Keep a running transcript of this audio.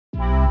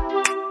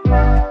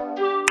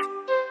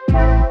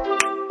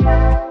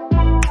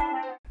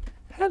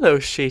Hello,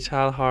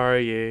 Sheetal. How are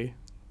you?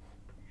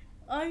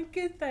 I'm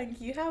good, thank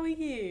you. How are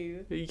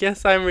you?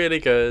 Yes, I'm really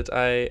good.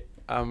 I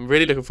am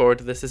really looking forward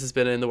to this. This has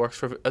been in the works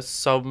for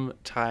some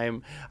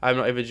time. I'm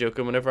not even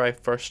joking. Whenever I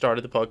first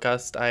started the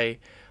podcast, I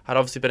had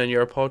obviously been in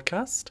your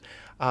podcast,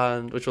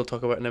 and which we'll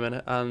talk about in a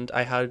minute. And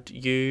I had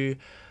you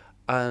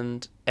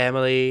and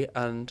Emily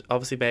and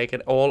obviously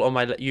Megan all on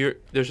my you.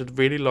 There's a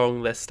really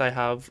long list I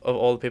have of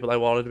all the people I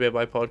wanted to be on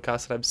my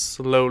podcast, and I'm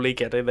slowly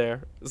getting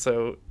there.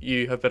 So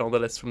you have been on the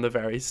list from the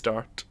very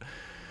start.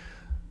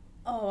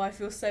 Oh, I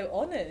feel so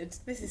honoured.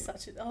 This is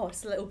such a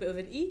it's a little bit of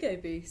an ego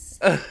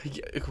boost.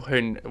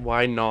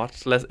 Why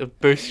not? Let's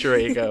boost your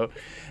ego.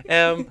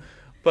 Um,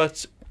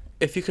 but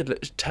if you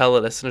could tell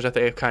the listeners, I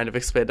think I've kind of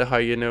explained how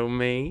you know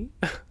me.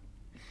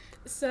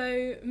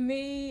 So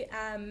me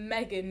and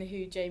Megan,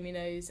 who Jamie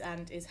knows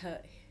and is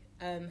her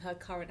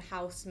current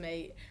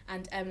housemate,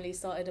 and Emily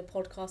started a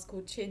podcast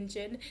called Chin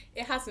Chin.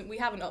 We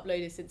haven't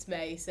uploaded since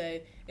May, so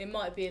it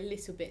might be a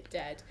little bit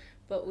dead.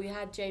 But we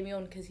had Jamie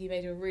on because he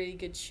made a really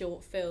good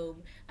short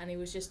film and he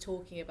was just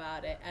talking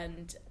about it.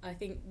 And I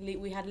think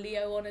we had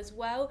Leo on as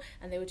well,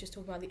 and they were just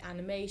talking about the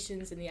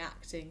animations and the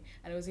acting,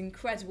 and it was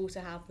incredible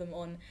to have them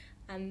on.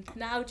 And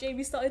now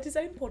Jamie started his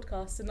own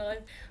podcast, and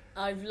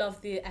I've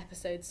loved the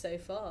episodes so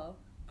far.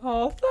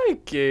 Oh,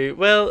 thank you.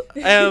 Well,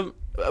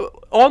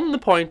 on the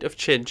point of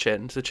Chin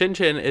Chin, so Chin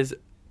Chin is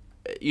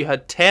you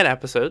had 10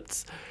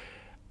 episodes,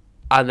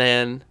 and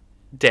then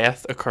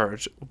death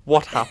occurred.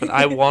 What happened?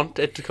 I want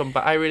it to come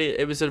back.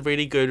 It was a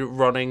really good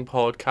running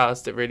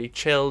podcast. It really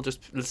chilled.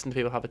 Just listen to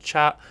people have a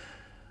chat.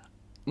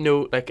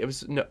 No, like it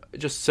was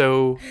just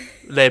so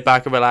laid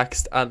back and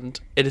relaxed, and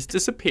it has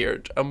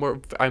disappeared.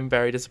 And I'm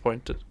very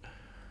disappointed.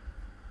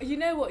 You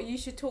know what? You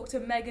should talk to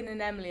Megan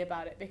and Emily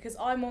about it, because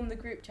I'm on the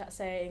group chat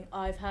saying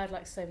I've heard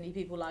like so many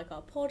people like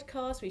our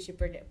podcast. We should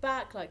bring it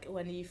back. Like,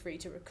 when are you free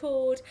to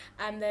record?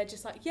 And they're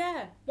just like,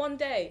 yeah, one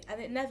day,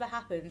 and it never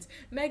happens.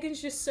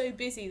 Megan's just so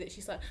busy that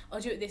she's like, I'll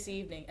do it this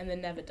evening, and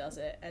then never does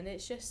it. And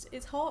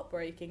it's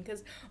heartbreaking,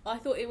 because I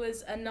thought it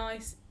was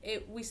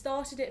we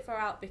started it far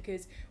out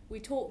because we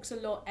talked a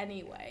lot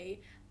anyway,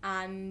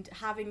 and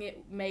having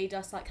it made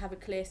us like have a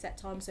clear set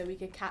time so we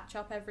could catch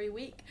up every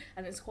week,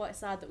 and it's quite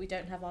sad that we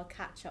don't have our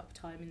catch up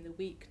time in the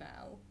week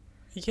now.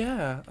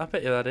 Yeah, I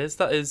bet you that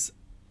is.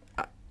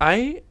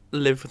 I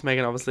live with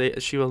Megan, obviously.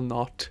 She will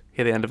not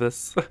hear the end of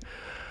this.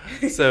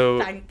 So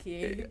Thank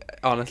you.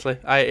 honestly,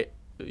 I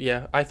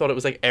thought it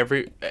was like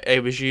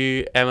it was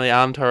you, Emily,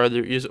 and her.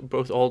 You're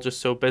both all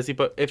just so busy.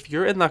 But if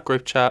you're in that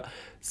group chat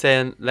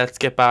saying let's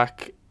get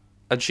back,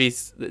 and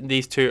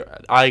these two,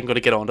 I'm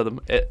gonna get onto them.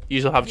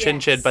 You'll have Chin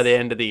Chin by the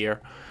end of the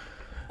year.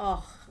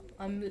 Oh,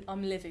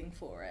 I'm living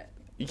for it.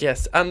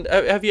 Yes, and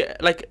have you,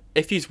 like,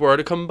 if you were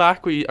to come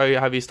back,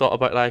 have you thought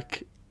about,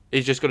 like, are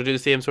you just going to do the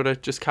same sort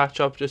of just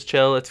catch up, just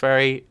chill? It's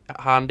very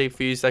handy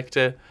for you, like,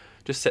 to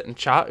just sit and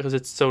chat because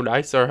it's so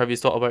nice, or have you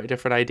thought about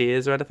different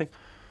ideas or anything?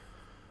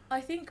 I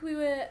think we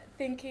were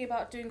thinking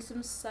about doing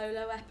some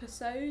solo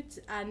episodes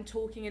and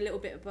talking a little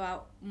bit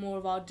about more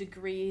of our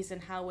degrees and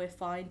how we're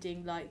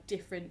finding like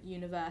different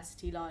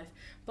university life.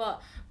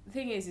 But the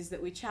thing is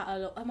that we chat a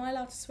lot. Am I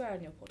allowed to swear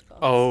on your podcast?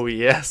 Oh,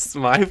 yes,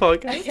 my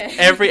podcast. Okay.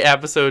 Every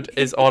episode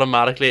is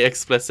automatically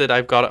explicit.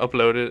 I've got it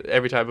uploaded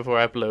every time before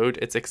I upload.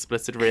 It's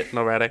explicit written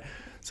already.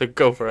 So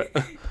go for it.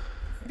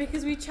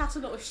 Because we chat a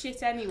lot of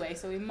shit anyway,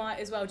 so we might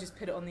as well just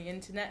put it on the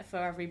internet for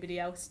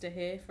everybody else to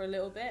hear for a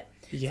little bit.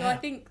 Yeah. So I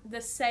think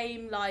the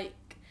same,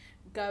 like,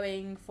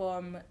 going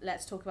from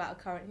let's talk about our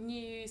current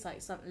news,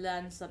 like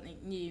learn something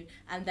new,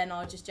 and then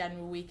our just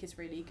general week is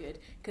really good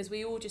because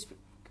we all just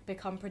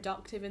become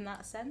productive in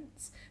that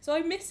sense. So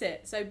I miss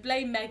it. So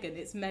blame Megan.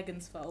 It's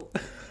Megan's fault.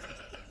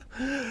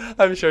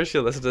 I'm sure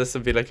she'll listen to this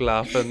and be like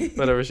laughing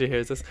whenever she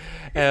hears this.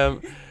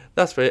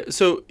 That's great.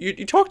 So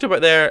you talked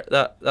about there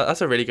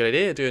that's a really good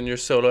idea, doing your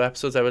solo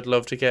episodes. I would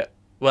love to get.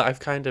 Well,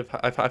 I've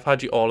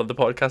had you all on the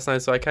podcast now,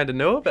 so I kind of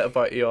know a bit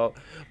about you all.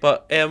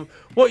 But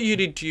what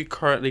uni do you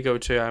currently go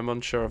to? I'm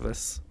unsure of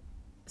this.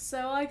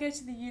 So I go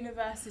to the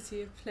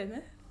University of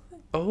Plymouth.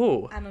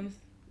 Oh. And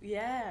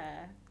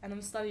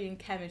I'm studying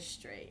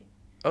chemistry.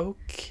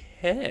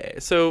 Okay.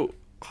 So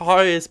how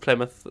is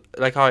Plymouth?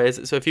 Like, how is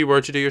it? So if you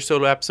were to do your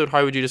solo episode,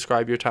 how would you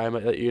describe your time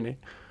at uni?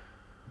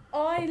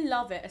 I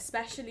love it,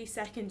 especially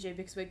second year,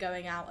 because we're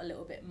going out a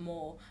little bit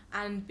more.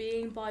 And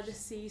being by the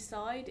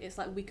seaside, it's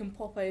like we can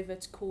pop over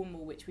to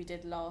Cornwall, which we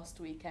did last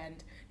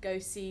weekend, go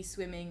sea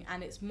swimming,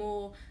 and it's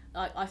more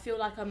like I feel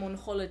like I'm on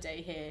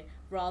holiday here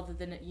rather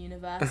than at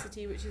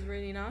university, which is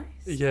really nice.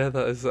 Yeah,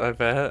 that is, I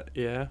bet,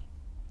 yeah.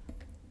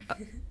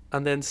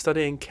 And then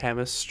studying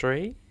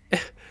chemistry.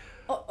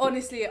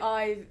 Honestly,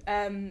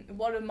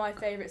 one of my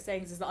favourite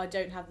sayings is that I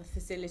don't have the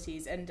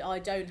facilities, and I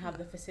don't have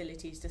the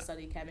facilities to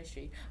study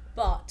chemistry,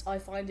 but I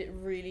find it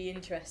really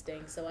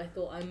interesting, so I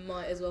thought I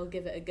might as well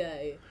give it a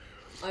go.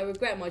 I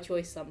regret my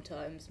choice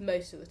sometimes,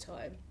 most of the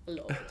time, a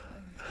lot of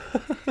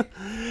the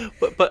time.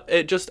 but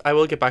I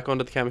will get back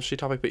onto the chemistry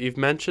topic, but you've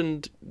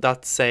mentioned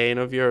that saying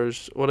of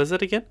yours. What is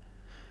it again?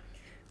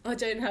 I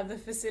don't have the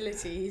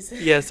facilities.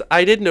 Yes,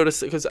 I did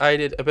notice, because I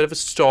did a bit of a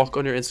stalk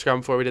on your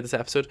Instagram before we did this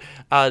episode,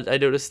 and I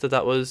noticed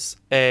that was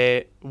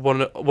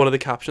one of the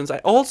captions. I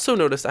also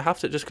noticed, I have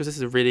to, just because this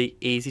is a really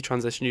easy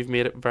transition, you've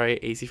made it very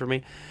easy for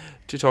me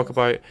to talk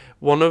about.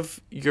 One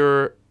of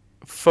your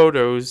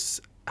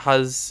photos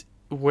has,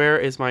 where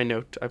is my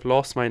note? I've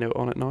lost my note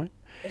on it now.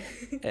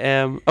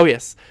 Oh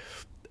yes.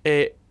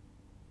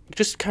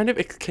 Just kind of,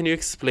 can you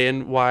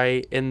explain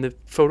why in the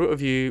photo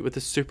of you with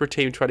the Super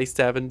Team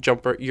 27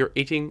 jumper, you're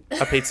eating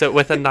a pizza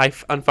with a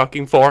knife and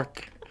fucking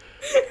fork?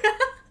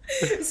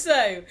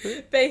 So,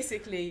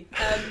 basically,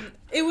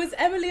 it was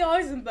Emily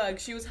Eisenberg.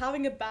 She was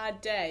having a bad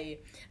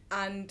day,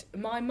 and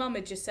my mum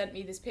had just sent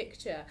me this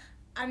picture.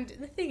 And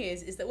the thing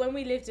is that when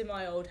we lived in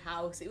my old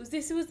house, it was the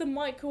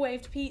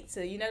microwaved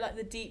pizza, you know, like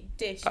the deep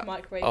dish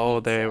microwave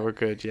pizza. They were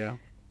good, yeah.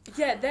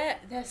 Yeah,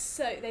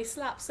 they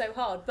slap so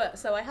hard. But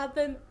so I had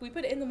them. We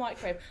put it in the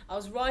microwave. I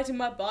was riding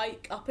my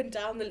bike up and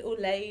down the little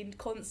lane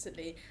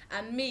constantly,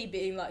 and me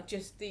being like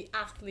just the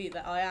athlete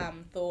that I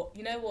am, thought,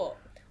 you know what?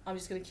 I'm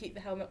just going to keep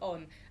the helmet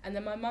on. And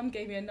then my mum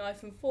gave me a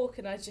knife and fork,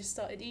 and I just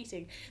started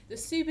eating. The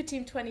Super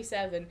Team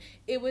 27,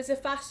 it was a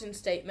fashion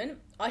statement.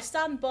 I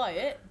stand by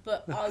it,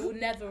 but I will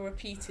never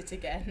repeat it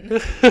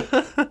again.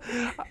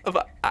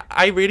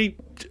 I really...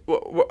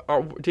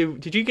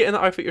 Did you get in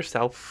the outfit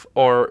yourself?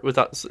 Or was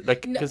that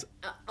like... No,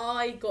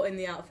 I got in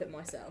the outfit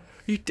myself.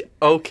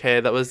 Okay,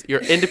 that was your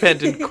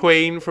independent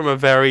queen from a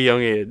very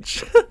young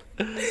age.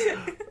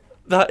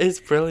 That is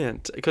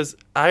brilliant, because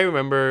I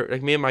remember,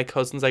 like, me and my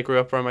cousins, I grew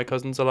up around my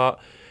cousins a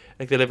lot,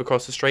 like, they live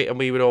across the street, and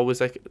we would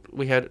always, like,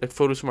 we had, like,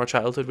 photos from our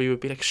childhood, we would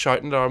be, like,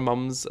 shouting at our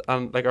mums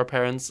and, like, our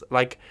parents,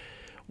 like,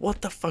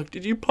 what the fuck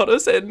did you put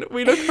us in?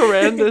 We look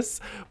horrendous.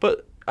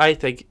 But I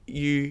think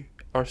you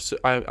are,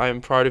 I am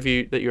proud of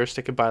you that you're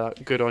sticking by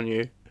that. Good on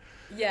you.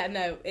 Yeah,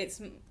 no,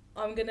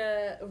 I'm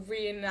gonna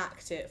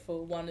reenact it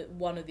for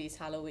one of these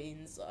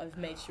Halloweens. I've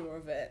made sure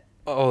of it.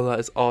 Oh, that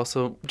is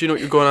awesome. Do you know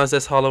what you're going as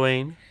this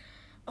Halloween?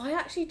 I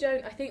actually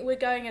don't. I think we're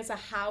going as a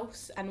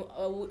house, and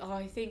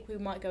I think we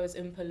might go as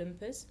Oompa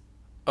Loompas.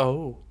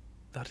 Oh,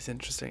 that is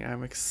interesting.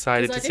 I'm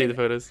excited to see the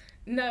photos.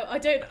 No, I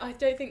don't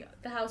think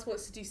the house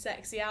wants to do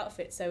sexy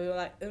outfits, so we were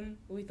like,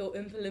 we thought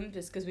Oompa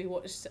Loompas because we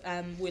watched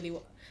Willy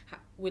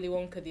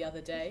Wonka the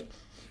other day.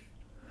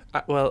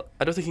 Well,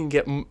 I don't think you can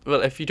get...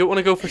 Well, if you don't want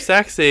to go for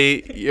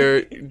sexy,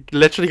 you're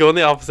literally going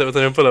the opposite with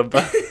an Oompa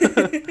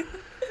Loompa.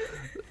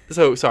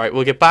 So, sorry,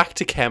 we'll get back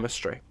to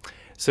chemistry.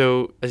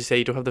 So, as you say,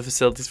 you don't have the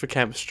facilities for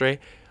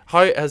chemistry.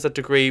 How has that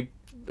degree,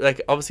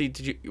 like,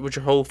 obviously, was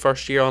your whole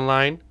first year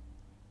online?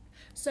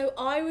 So,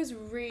 I was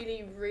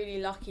really,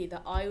 really lucky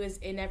that I was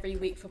in every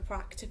week for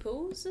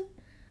practicals.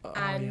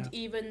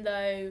 Even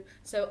though,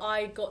 so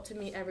I got to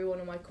meet everyone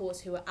on my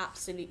course who were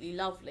absolutely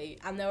lovely,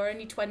 and there were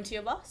only 20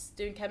 of us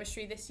doing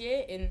chemistry this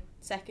year in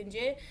second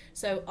year,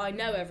 so I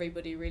know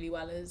everybody really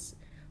well as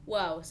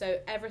well. So,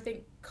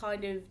 everything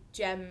kind of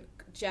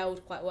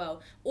gelled quite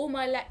well. All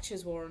my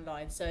lectures were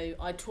online, so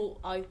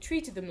I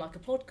treated them like a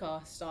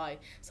podcast. I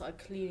started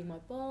cleaning my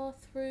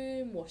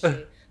bathroom,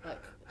 washing,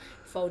 like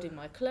folding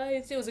my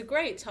clothes. It was a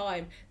great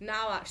time.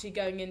 Now actually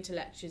going into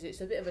lectures, it's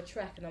a bit of a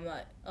trek, and I'm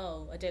like,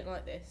 oh, I don't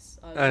like this.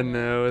 I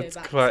know, it's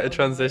quite a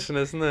transition,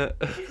 isn't it?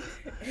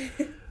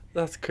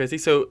 That's crazy.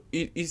 So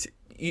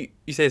you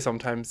say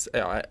sometimes,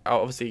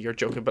 obviously you're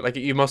joking, but like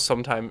you must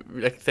sometimes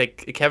like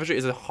think chemistry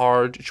is a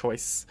hard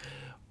choice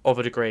of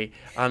a degree,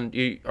 and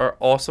you are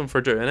awesome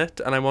for doing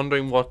it. And I'm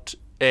wondering what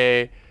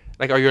like,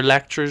 are your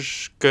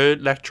lecturers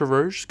good?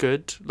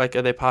 Like,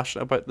 are they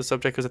passionate about the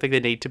subject? Because I think they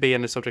need to be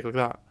in a subject like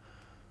that,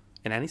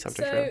 in any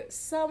subject. So really.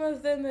 Some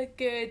of them are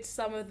good,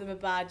 some of them are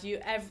bad.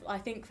 I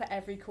think for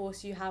every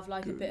course you have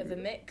like a bit of a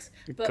mix,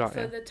 but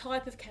for the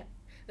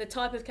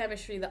type of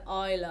chemistry that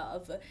I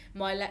love,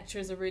 my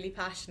lecturers are really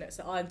passionate,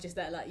 so I'm just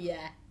there like,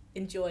 yeah,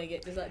 enjoying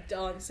it, just like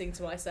dancing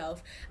to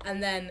myself.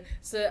 And then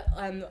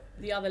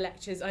the other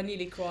lectures, I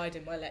nearly cried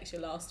in my lecture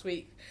last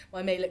week.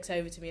 My mate looks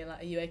over to me and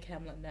like, are you okay?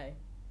 I'm like, no,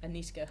 I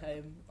need to go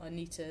home, I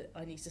need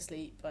to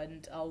sleep,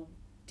 and I'll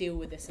deal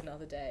with this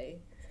another day.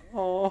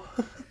 Oh,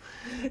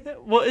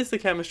 what is the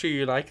chemistry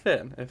you like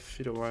then, if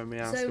you don't mind me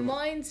asking? So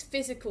mine's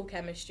physical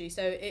chemistry,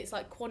 so it's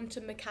like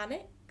quantum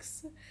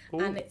mechanics. Ooh.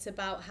 And it's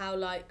about how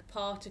like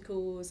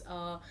particles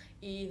are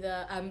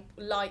either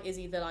light is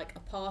either like a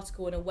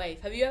particle and a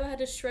wave. Have you ever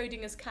heard of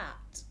Schrodinger's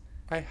cat?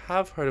 I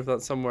have heard of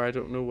that somewhere, I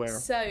don't know where.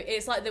 So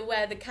it's like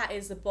where the cat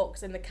is the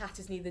box and the cat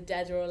is neither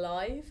dead or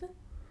alive.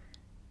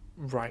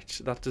 Right,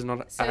 that does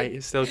not... I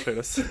still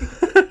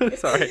clueless.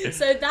 Sorry.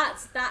 So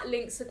that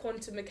links to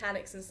quantum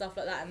mechanics and stuff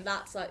like that, and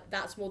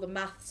that's more the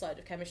math side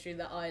of chemistry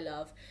that I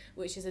love,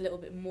 which is a little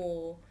bit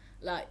more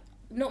like,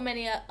 not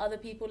many other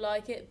people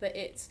like it, but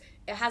it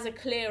has a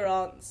clear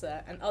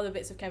answer, and other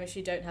bits of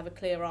chemistry don't have a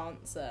clear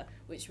answer,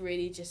 which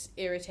really just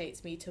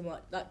irritates me to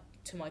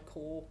my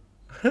core.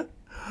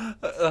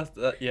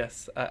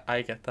 Yes,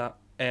 I get that.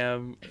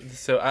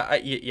 So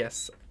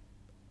yes.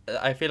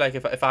 I feel like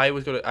if I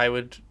was I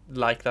would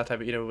like that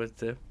type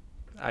of,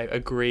 I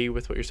agree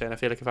with what you're saying. I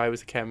feel like if I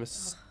was a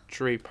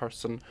chemistry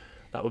person,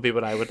 that would be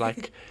what I would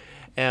like.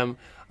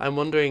 I'm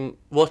wondering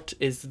what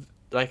is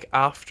like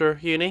after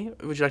uni.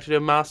 Would you like to do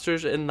a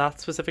master's in that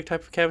specific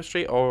type of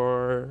chemistry,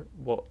 or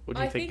what would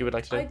you I think you would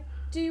like think to do? I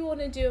do want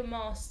to do a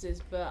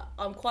master's, but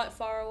I'm quite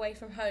far away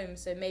from home,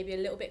 so maybe a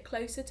little bit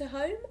closer to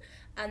home.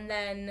 And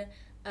then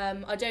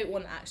I don't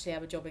want to actually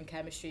have a job in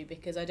chemistry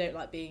because I don't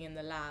like being in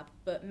the lab,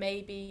 but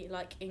maybe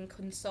like in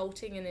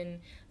consulting and in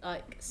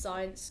like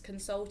science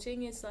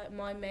consulting is like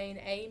my main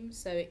aim.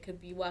 So it could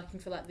be working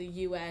for like the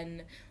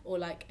UN or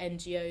like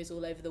NGOs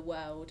all over the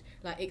world,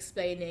 like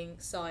explaining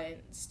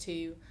science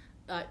to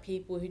like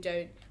people who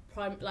don't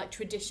like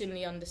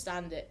traditionally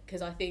understand it,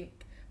 because I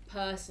think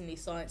personally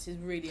science is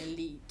really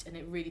elite and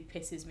it really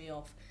pisses me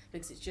off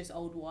because it's just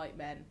old white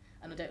men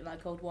and I don't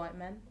like old white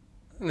men.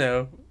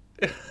 No.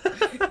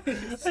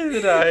 Neither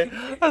did I.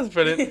 That's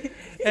brilliant.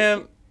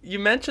 You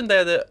mentioned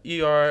there that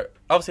you are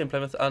obviously in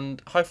Plymouth,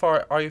 and how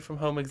far are you from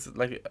home?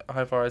 Like,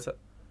 how far is it?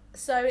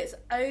 So it's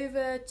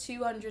over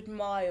 200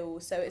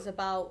 miles, so it's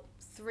about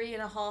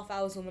 3.5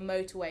 hours on the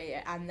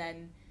motorway and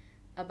then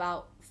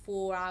about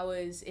 4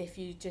 hours if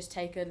you just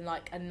take a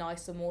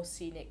nicer, more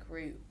scenic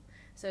route.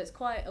 So it's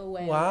quite a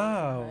way away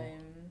from Wow.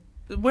 home.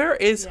 Where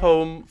is Yeah.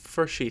 home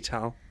for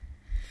Sheetal?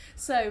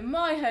 So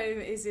my home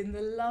is in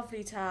the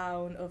lovely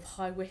town of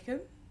High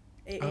Wycombe.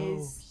 It Oh,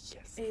 is.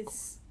 yes.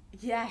 It's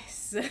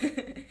yes.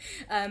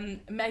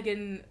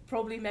 Megan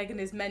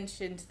has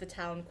mentioned the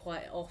town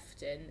quite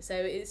often. So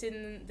it's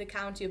in the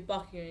county of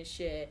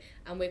Buckinghamshire,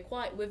 and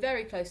we're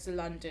very close to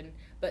London.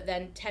 But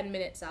then 10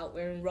 minutes out,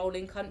 we're in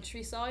rolling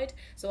countryside.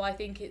 So I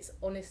think it's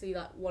honestly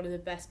like one of the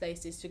best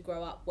places to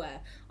grow up,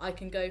 where I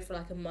can go for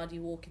like a muddy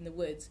walk in the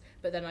woods,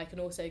 but then I can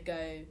also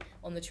go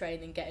on the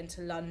train and get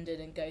into London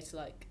and go to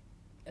like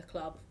a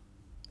club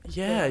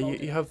when Yeah, I'm you, old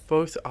you enough. have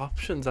both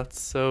options. That's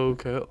so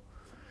cool.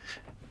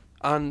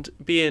 And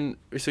being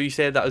so, you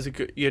said that was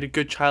you had a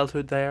good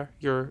childhood there.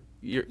 You're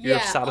Yeah,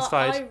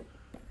 satisfied.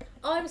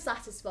 I'm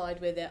satisfied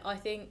with it. I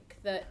think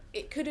that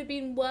it could have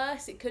been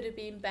worse, it could have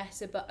been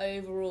better, but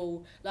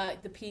overall,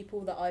 like the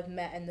people that I've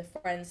met and the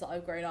friends that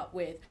I've grown up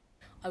with,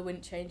 I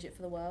wouldn't change it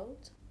for the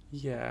world.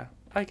 Yeah,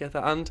 I get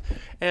that.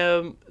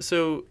 And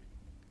so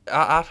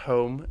at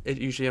home, it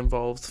usually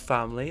involves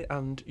family,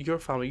 and your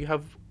family. You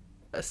have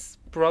a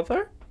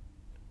brother.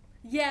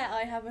 Yeah,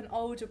 I have an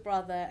older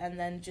brother, and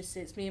then just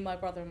it's me and my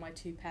brother and my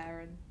two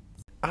parents.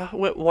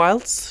 While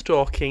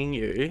stalking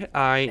you,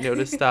 I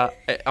noticed that.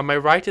 Am I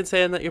right in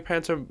saying that your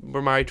parents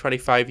were married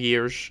 25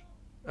 years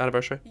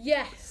anniversary?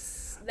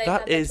 Yes, they've That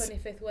had their is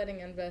 25th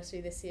wedding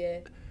anniversary this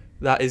year.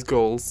 that is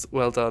goals.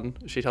 Well done,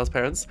 she tells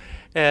parents.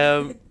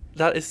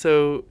 That is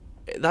so.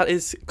 That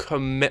is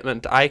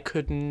commitment. I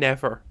could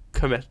never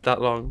commit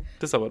that long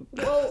to someone.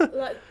 Well,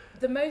 like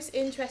the most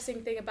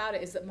interesting thing about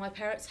it is that my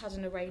parents had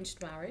an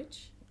arranged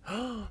marriage.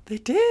 They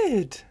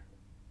did.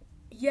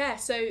 Yeah,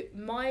 so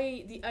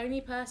the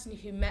only person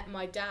who met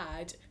my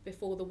dad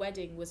before the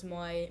wedding was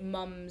my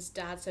mum's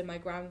dad, so my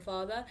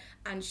grandfather,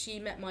 and she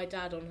met my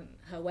dad on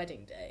her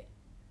wedding day.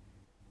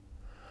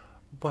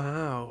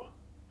 Wow.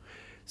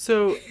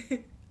 So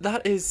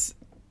that is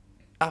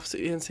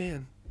absolutely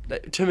insane.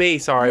 Like, to me,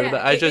 sorry, Yeah,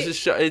 but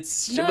it's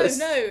no, it's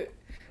no,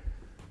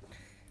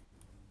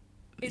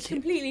 it's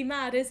completely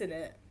mad, isn't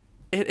it?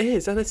 it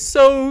is, and it's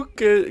so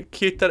good,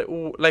 cute that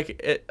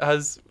it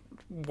has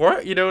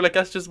work. Like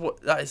that's just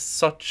what that is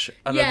such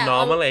an Yeah,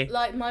 anomaly.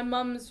 like my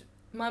mum's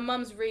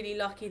really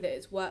lucky that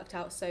it's worked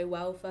out so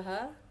well for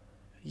her.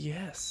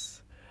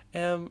 Yes.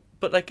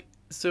 But like,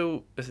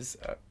 so this is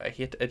I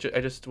hate I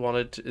just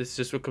wanted it's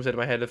just what comes into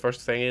my head. The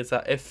first thing is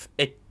that if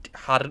it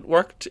hadn't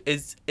worked,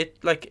 is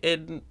it like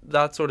in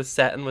that sort of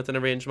setting with an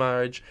arranged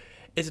marriage,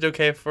 is it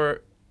okay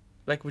for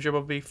like would your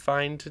mum be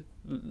fine to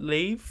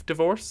leave,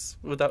 divorce?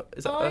 Would that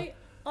is that a, I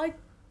I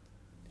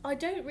I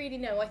don't really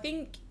know. I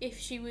think if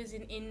she was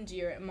in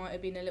India, it might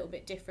have been a little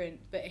bit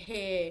different. But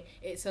here,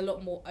 it's a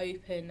lot more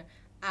open.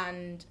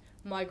 And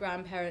my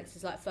grandparents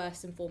is like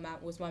first and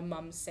foremost was my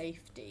mum's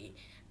safety,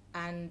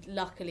 and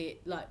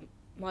luckily, like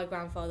my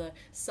grandfather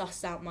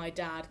sussed out my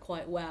dad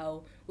quite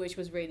well, which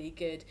was really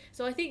good.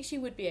 So I think she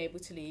would be able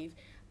to leave.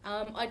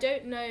 I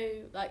don't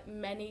know like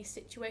many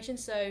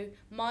situations. So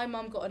my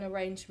mum got an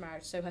arranged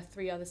marriage, so her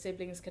three other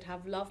siblings could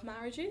have love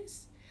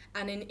marriages.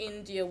 And in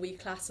India, we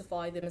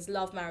classify them as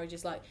love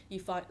marriages. Like you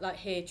find, like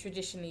here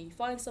traditionally, you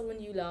find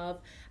someone you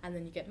love, and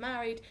then you get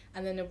married.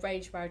 And then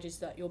arranged marriages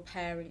that your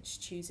parents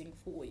choosing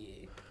for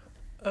you.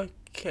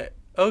 okay?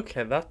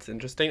 Okay, that's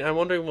interesting. I'm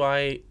wondering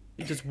why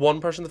just one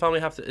person in the family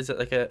have to. Is it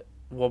like a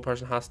one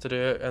person has to do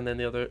it and then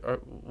the other, or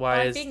why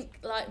I is? think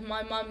like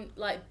my mum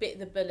like bit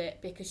the bullet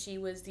because she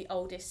was the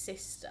oldest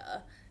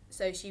sister.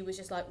 So she was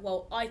just like,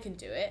 well, I can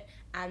do it.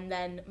 And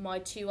then my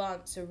two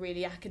aunts are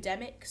really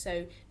academic,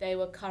 so they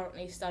were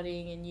currently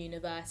studying in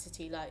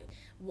university. Like,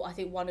 I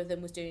think one of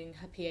them was doing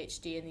her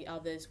PhD, and the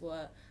others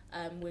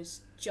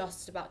was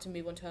just about to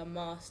move on to her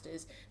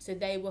masters. So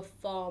they were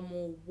far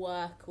more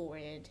work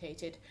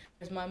orientated.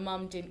 Whereas my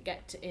mum didn't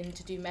in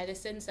to do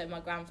medicine, so my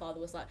grandfather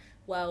was like,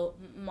 well,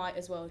 might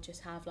as well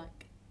just have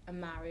like a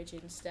marriage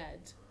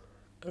instead.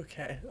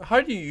 Okay.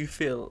 How do you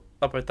feel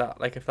about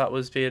that? Like if that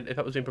was being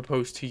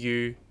proposed to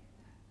you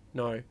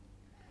now?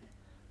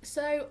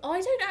 So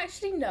I don't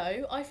actually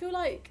know. I feel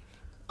like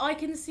I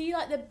can see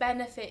like the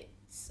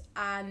benefits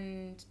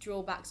and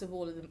drawbacks of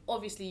all of them.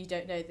 Obviously, you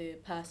don't know the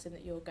person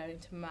that you're going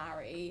to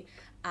marry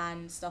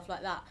and stuff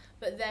like that.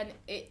 But then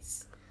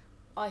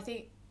I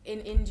think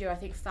in India, I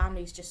think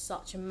family is just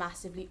such a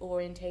massively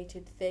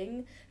orientated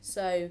thing.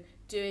 So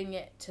doing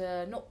it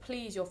to not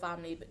please your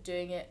family, but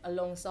doing it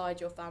alongside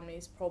your family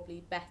is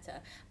probably better.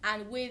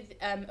 And with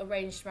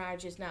arranged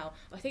marriages now,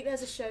 I think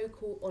there's a show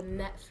called on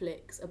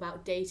Netflix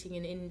about dating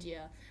in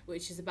India,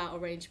 which is about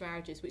arranged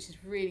marriages, which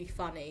is really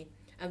funny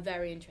and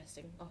very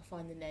interesting. I'll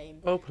find the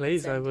name. Oh, And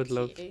please, I send it would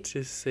love you.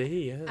 to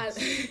see, yes.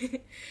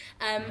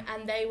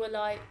 And they were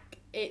like,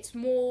 it's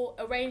more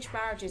arranged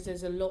marriages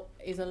is a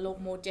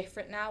lot more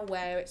different now,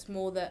 where it's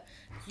more that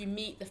you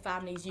meet the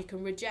families, you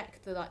can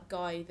reject the like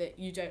guy that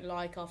you don't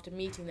like after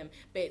meeting them,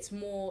 but it's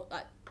more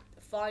like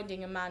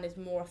finding a man is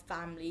more a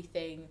family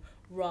thing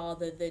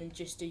rather than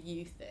just a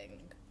you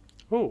thing.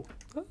 Oh,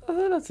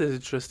 that's an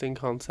interesting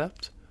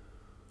concept.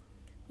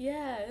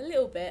 Yeah, a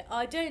little bit.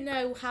 I don't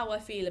know how I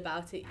feel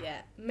about it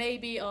yet.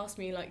 Maybe ask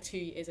me in like 2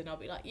 years and I'll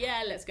be like,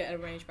 yeah, let's get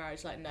an arranged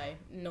marriage. Like,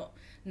 no,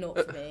 not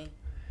for me.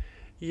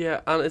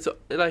 Yeah, and it's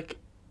like,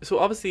 so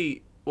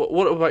obviously,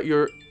 what about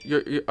your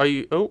are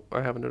you, oh,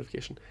 I have a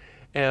notification.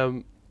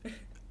 Um,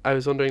 I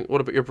was wondering,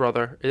 what about your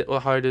brother? Well,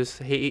 how does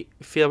he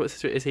feel about the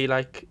situation? Is he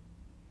like,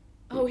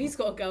 Oh, he's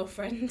got a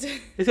girlfriend. is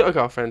he got a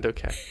girlfriend?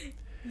 Okay.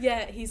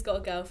 Yeah, he's got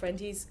a girlfriend.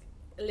 He's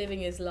living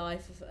his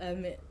life,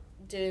 living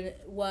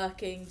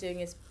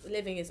his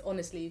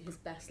honestly his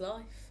best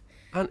life.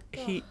 And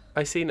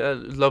I seen a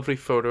lovely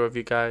photo of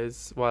you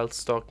guys while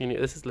stalking you.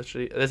 This is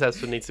literally, this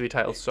episode needs to be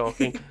titled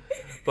Stalking.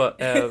 But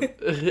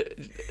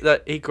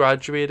that he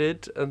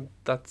graduated, and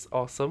that's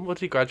awesome. What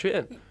did he graduate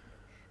in?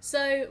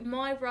 So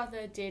my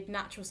brother did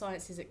natural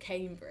sciences at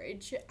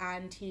Cambridge,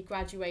 and he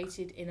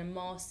graduated in a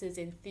master's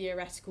in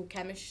theoretical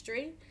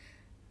chemistry.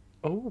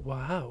 Oh,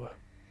 wow.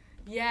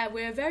 Yeah,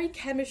 we're a very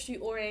chemistry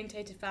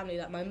orientated family.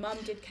 Like my mum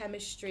did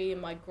chemistry,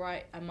 and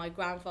my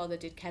grandfather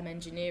did chem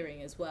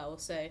engineering as well.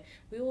 So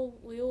we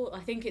all I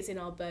think it's in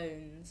our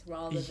bones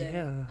rather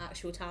than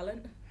actual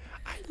talent.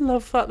 I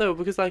love that though,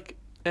 because like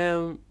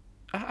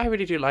I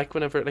really do like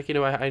whenever, like, you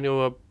know, I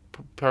know a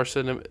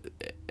person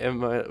in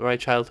my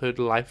childhood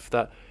life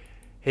that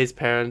his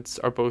parents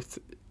are both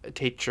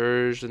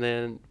teachers, and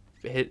then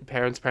his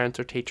parents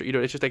are teachers. You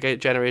know, it's just like a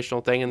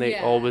generational thing, and they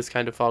always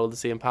kind of follow the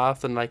same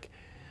path. And like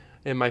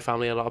in my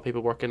family, a lot of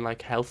people work in like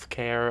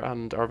healthcare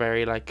and are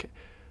very like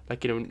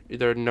you know,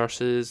 they're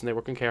nurses and they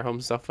work in care homes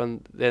and stuff,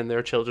 and then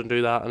their children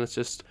do that, and it's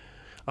just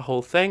a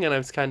whole thing. And I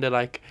was kind of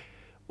like,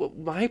 well,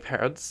 my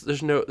parents,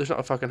 there's not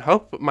a fucking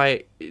hope.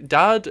 My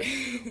dad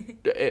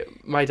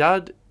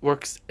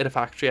works in a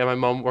factory, and my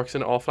mum works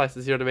in off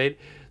license. You know what I mean?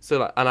 So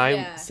like, and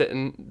I'm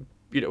sitting.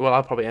 You know, well,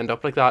 I'll probably end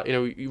up like that. You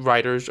know,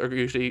 writers are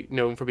usually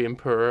known for being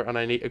poor, and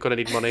I'm gonna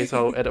need money,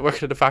 so I'll end up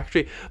working in a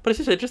factory. But it's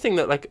just interesting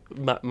that like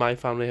my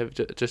family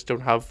just don't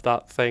have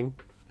that thing.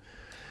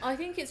 I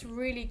think it's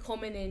really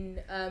common in,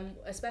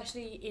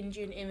 especially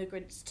Indian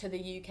immigrants to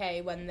the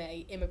UK when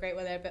they immigrate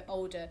when they're a bit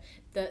older,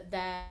 that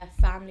their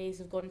families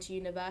have gone to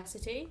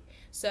university.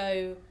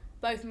 So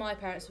both my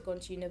parents have gone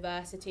to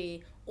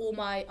university, all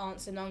my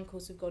aunts and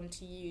uncles have gone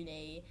to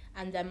uni,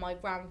 and then my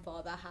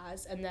grandfather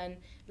has, and then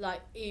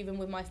like even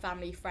with my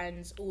family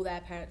friends, all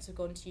their parents have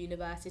gone to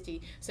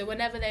university. So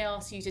whenever they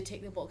ask you to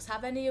tick the box,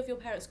 have any of your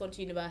parents gone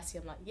to university?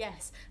 I'm like,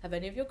 yes. Have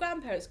any of your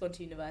grandparents gone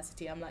to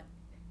university? I'm like,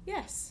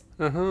 yes.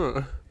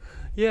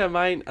 Yeah,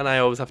 mine, and I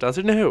always have to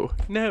answer no.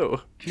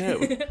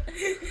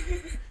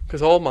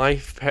 Because all my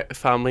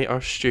family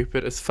are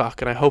stupid as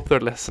fuck, and I hope they're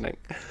listening.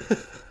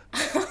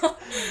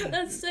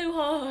 That's so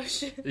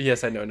harsh.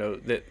 Yes, I know. No,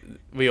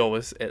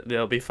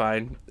 they'll be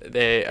fine.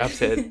 They have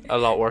said a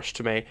lot worse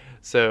to me.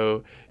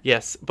 So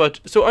yes,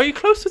 but so are you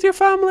close with your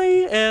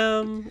family?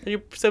 Are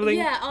you siblings?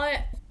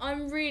 Yeah,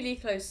 I'm really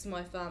close to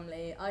my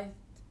family. I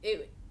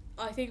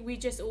think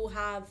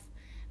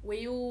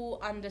we all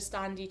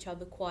understand each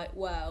other quite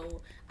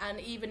well, and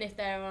even if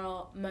there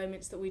are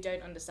moments that we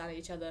don't understand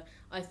each other,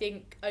 I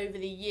think over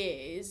the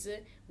years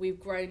we've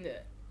grown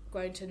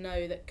to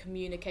know that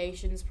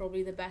communication's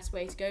probably the best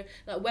way to go.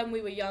 Like when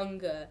we were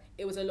younger,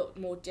 it was a lot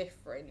more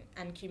different,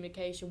 and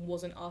communication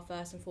wasn't our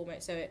first and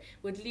foremost, so it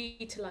would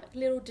lead to like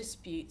little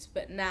disputes.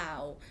 But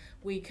now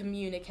we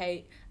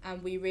communicate,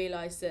 and we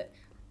realise that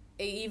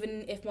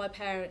even if my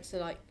parents are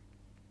like,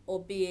 or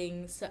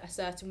being a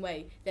certain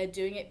way, they're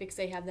doing it because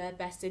they have their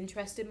best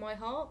interest in my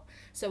heart.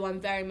 So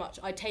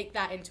I take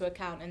that into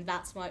account, and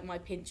that's my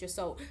pinch of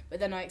salt. But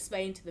then I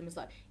explain to them, it's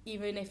like,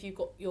 even if you've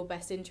got your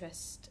best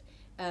interest,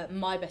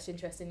 my best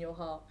interest in your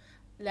heart,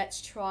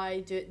 let's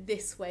try do it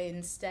this way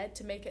instead,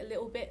 to make it a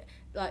little bit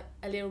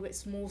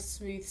more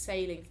smooth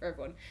sailing for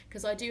everyone.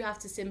 Because I do have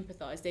to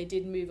sympathise. They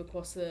did move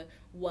across the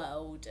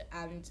world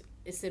and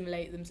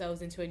assimilate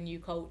themselves into a new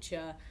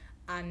culture,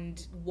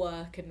 and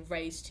work and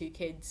raise 2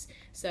 kids.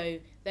 So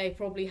they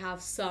probably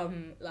have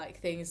some like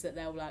things that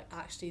they'll like,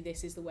 actually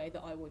this is the way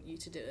that I want you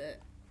to do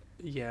it.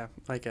 Yeah,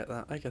 I get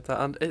that.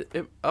 And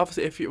it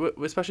obviously, if you,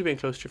 especially being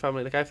close to your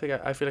family, like I feel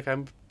like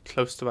I'm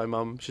close to my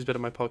mum. She's been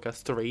on my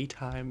podcast 3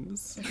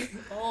 times.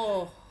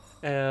 Oh.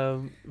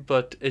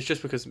 But it's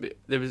just because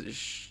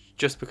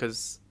just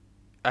because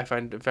I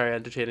find it very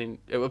entertaining.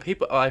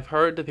 I've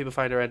heard that people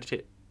find her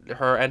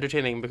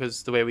entertaining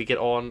because the way we get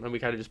on and we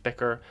kind of just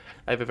bicker.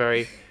 I have a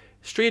very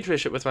strange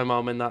relationship with my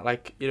mum in that,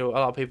 like, you know, a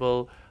lot of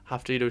people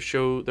have to, you know,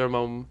 show their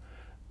mum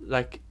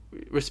like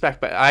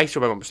respect, but I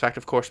show my mum respect,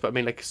 of course, but I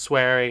mean, like,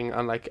 swearing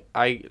and like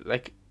I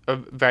like are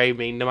very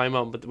mean to my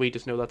mum, but we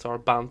just know that's our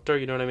banter,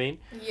 you know what I mean?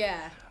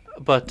 Yeah.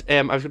 But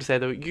I was going to say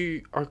though,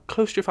 you are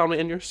close to your family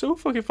and you're so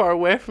fucking far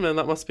away from them.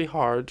 That must be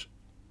hard.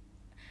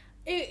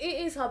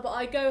 It is hard, but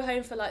I go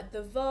home for like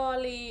the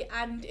Diwali,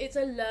 and it's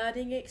a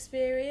learning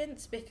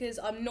experience because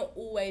I'm not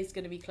always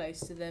going to be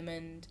close to them,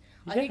 and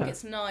I think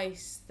it's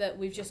nice that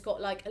we've just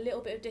got like a little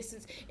bit of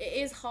distance. It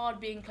is hard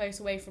being close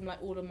away from like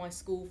all of my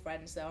school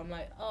friends though. I'm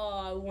like, oh,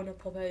 I want to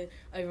pop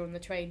over on the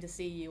train to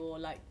see you, or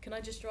like, can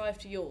I just drive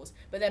to yours?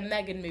 But then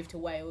Megan moved to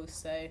Wales,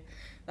 so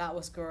that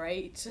was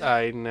great.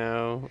 I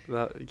know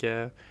that,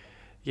 yeah.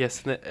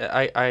 Yes, and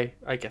I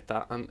get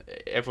that, and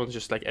everyone's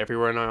just like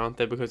everywhere now, aren't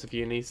they, because of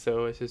uni?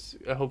 So it's just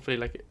hopefully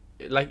like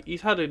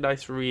he's had a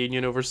nice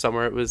reunion over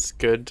summer. It was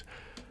good.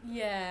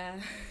 Yeah.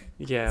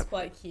 Yeah. It's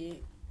quite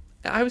cute.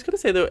 I was gonna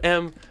say though,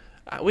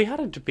 we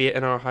had a debate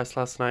in our house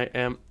last night.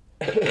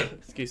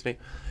 Excuse me,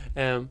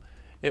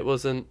 it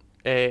wasn't.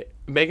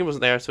 Megan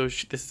wasn't there, so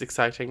this is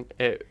exciting.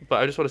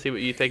 But I just want to see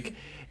what you think.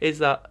 Is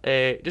that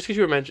just because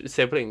you were mentioning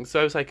siblings? So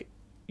I was like,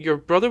 your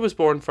brother was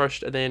born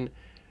first, and then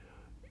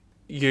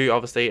you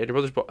obviously, and your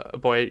brother's a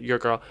boy, your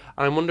girl.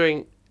 And I'm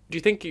wondering,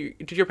 did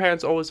your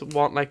parents always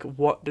want, like,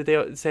 what did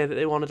they say that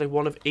they wanted, like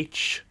one of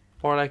each,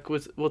 or like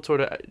what sort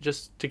of,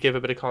 just to give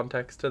a bit of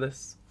context to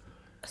this?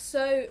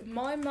 So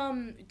my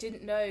mum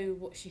didn't know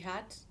what she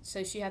had,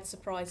 so she had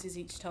surprises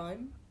each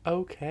time.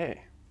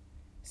 Okay.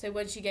 So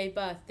when she gave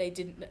birth,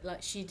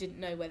 she didn't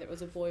know whether it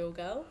was a boy or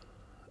girl.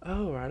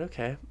 Oh, right,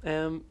 okay.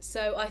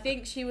 So I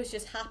think she was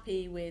just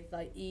happy with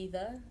like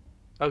either.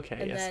 Okay,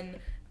 and yes. Then,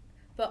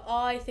 but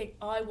I think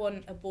I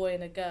want a boy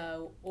and a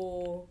girl,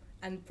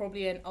 and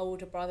probably an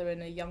older brother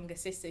and a younger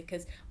sister,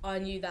 because I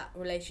knew that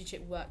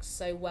relationship works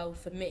so well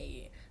for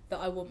me that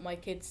I want my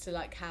kids to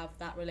like have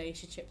that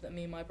relationship that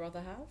me and my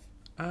brother have.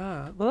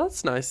 Ah, well,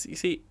 that's nice. You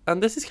see,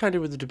 and this is kind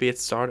of where the debate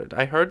started.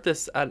 I heard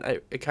this, and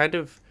it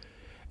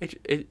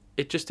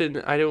just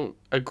didn't. I don't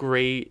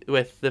agree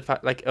with the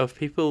fact, like, of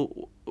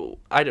people.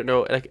 I don't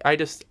know. Like, I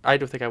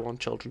don't think I want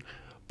children,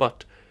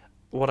 but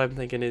what I'm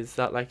thinking is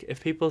that, like,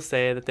 if people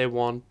say that they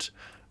want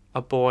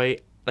a boy,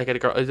 like, and a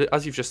girl,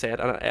 as you've just said,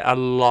 and a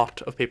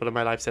lot of people in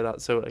my life say that,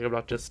 so like I'm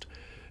not just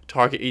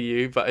targeting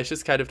you, but it's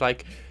just kind of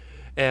like,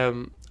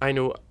 I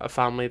know a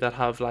family that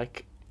have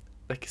like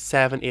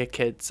 7-8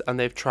 kids, and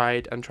they've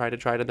tried and tried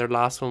and tried, and their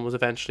last one was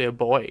eventually a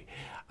boy,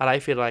 and I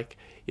feel like,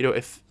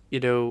 if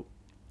you're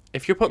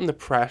putting the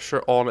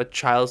pressure on a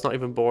child's not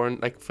even born,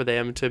 like, for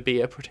them to be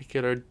a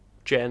particular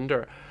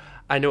gender.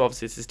 I know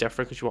obviously this is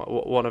different because you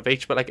want one of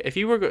each, but like, if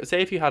you were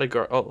say if you had a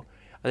girl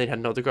and then you had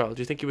another girl,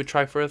 do you think you would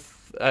try for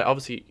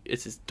obviously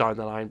this is down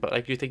the line, but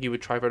like, do you think you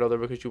would try for another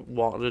because you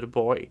wanted a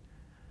boy?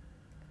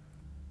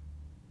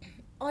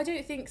 I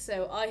don't think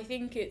so. I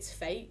think it's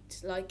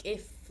fate. Like,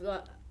 if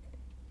like,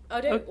 I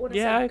don't want to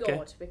say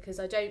God, because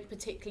I don't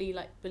particularly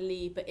like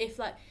believe, but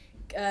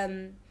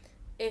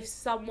if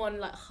someone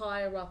like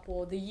higher up,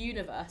 or the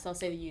universe, I'll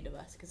say the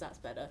universe because that's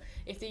better.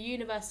 If the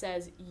universe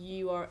says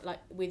you are, like,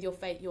 with your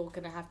fate, you're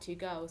going to have 2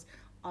 girls,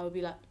 I would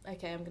be like,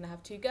 okay, I'm going to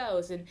have 2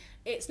 girls. And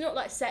it's not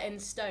like set in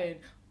stone.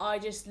 I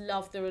just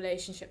love the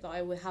relationship that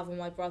I would have with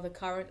my brother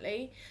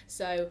currently.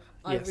 So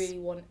I really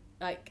want,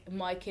 like,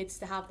 my kids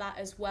to have that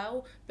as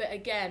well. But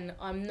again,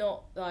 I'm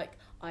not like,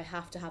 I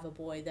have to have a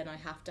boy, then I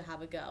have to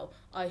have a girl.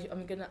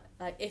 I'm gonna,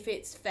 like, if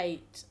it's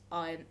fate,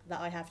 that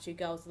I have 2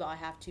 girls, that I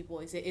have 2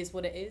 boys, it is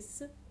what it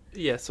is.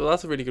 Yeah, so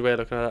that's a really good way of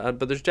looking at it.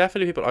 But there's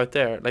definitely people out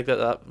there like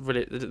that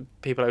really, the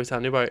people I was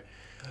telling you about.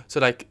 So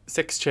like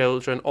 6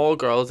 children, all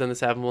girls, and the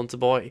 7 wants a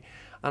boy.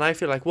 And I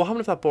feel like, what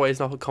happens if that boy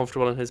is not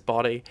comfortable in his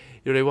body?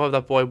 What if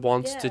that boy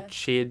wants to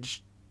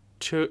change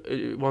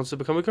wants to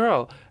become a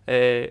girl?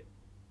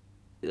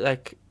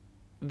 Like,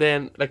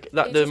 then, like,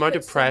 that the amount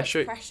of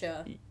pressure.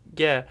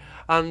 Yeah,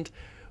 and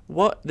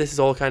this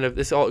all kind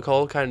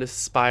of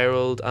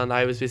spiraled, and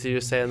I was basically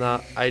just saying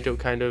that I don't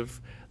kind of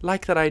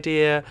like that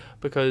idea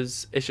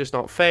because it's just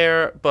not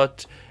fair,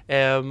 but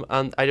and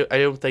I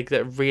don't think that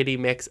it really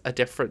makes a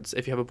difference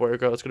if you have a boy or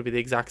girl. It's going to be the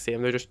exact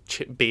same. They're just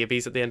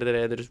babies at the end of the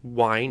day. They just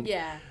whine.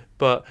 Yeah.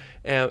 But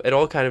it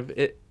all kind of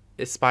it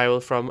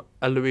spiraled from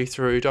a Louis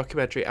Theroux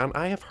documentary, and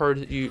I have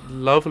heard that you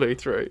love Louis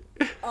Theroux.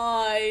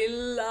 I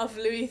love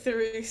Louis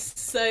Theroux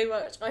so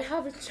much. I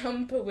have a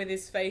jumper with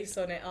his face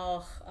on it.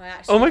 Oh, I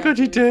actually. Oh my god,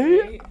 you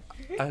do?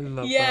 Theroux. I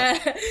love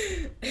that.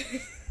 Yeah.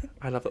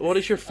 I love that. What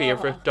is your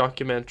favourite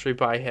documentary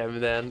by him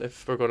then,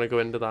 if we're going to go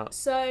into that?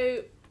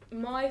 So,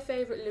 My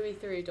favourite Louis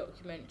Theroux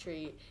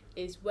documentary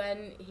is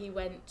when he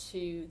went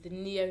to the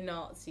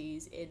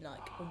neo-Nazis in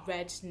like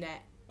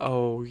redneck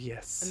Oh,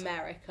 yes.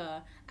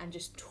 America and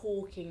just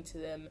talking to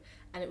them,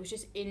 and it was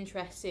just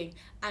interesting.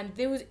 And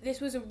this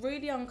was a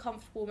really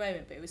uncomfortable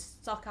moment, but it was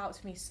stuck out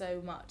to me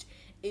so much.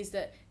 Is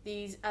that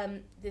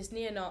this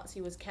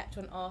neo-Nazi was kept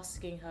on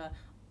asking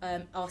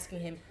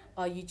him,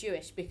 "Are you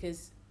Jewish?"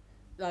 Because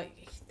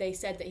like they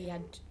said that he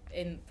had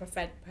in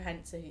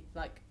propensity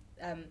like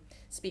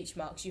speech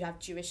marks, you have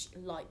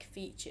Jewish-like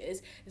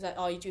features. It's like,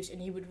 are you Jewish?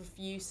 And he would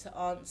refuse to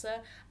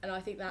answer. And I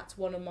think that's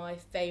one of my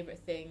favourite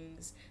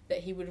things, that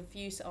he would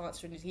refuse to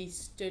answer, and he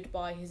stood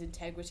by his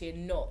integrity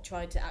and not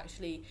tried to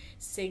actually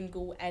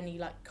single any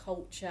like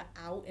culture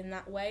out in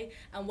that way.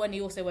 And when he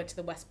also went to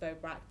the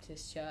Westboro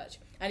Baptist Church,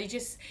 and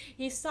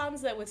he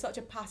stands there with such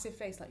a passive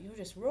face, like, you're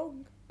just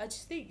wrong. I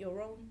just think you're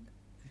wrong.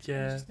 Yeah.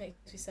 And it just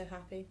makes me so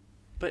happy.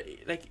 But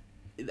like,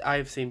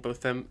 I've seen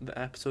both the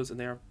episodes, and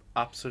they are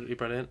absolutely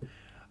brilliant.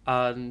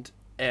 And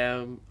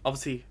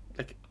obviously,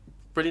 like,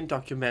 brilliant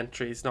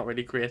documentaries, not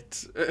really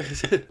great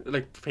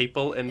like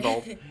people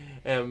involved.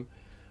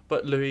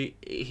 But Louis,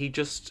 he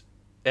just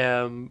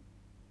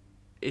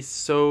is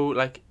so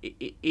like,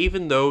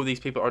 even though these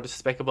people are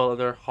despicable and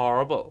they're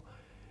horrible,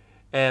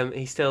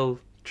 he still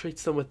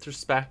treats them with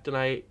respect.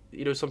 And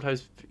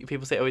sometimes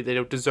people say, oh, they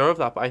don't deserve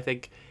that, but I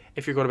think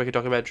if you're going to make a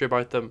documentary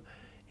about them,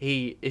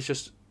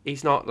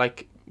 he's not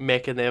like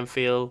making them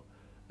feel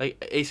like,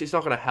 it's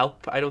not going to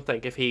help. I don't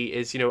think, if he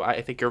is,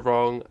 I think you're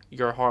wrong,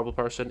 you're a horrible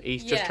person.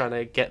 He's just trying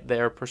to get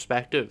their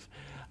perspective.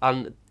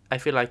 And I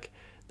feel like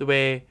the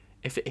way,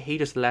 if he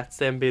just lets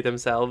them be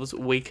themselves,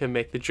 we can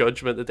make the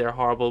judgment that they're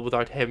horrible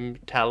without him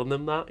telling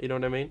them that. You know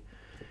what I mean?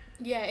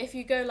 Yeah, if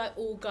you go like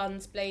all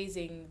guns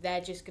blazing, they're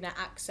just going to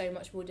act so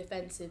much more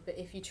defensive. But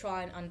if you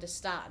try and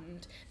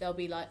understand, they'll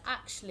be like,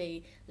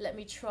 actually, let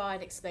me try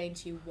and explain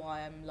to you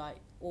why I'm like,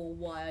 or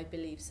why I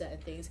believe certain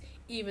things,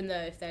 even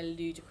though if they're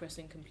ludicrous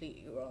and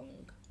completely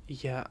wrong.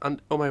 Yeah,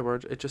 and oh my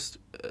word, it just,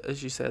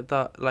 as you said,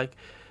 that like,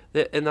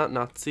 in that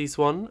Nazis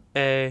one,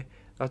 that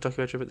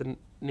documentary about the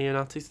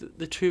neo-Nazis,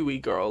 the two wee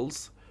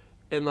girls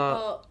in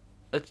that,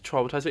 it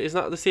traumatized me. Isn't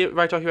that the same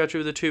right documentary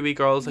with the two wee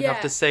girls like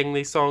have to sing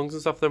these songs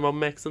and stuff their mum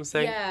makes them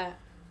sing? Yeah,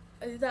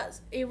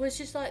 it was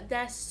just like,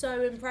 they're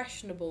so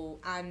impressionable,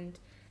 and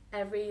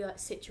every like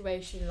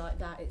situation like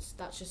that,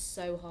 that's just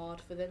so hard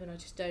for them, and I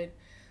just don't.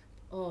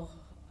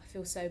 I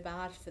feel so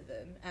bad for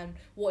them. And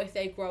what if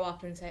they grow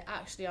up and say,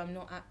 actually, I'm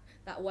not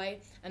that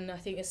way? And I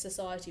think as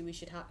society, we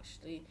should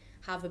actually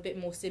have a bit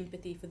more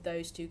sympathy for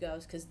those two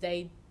girls, because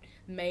they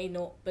may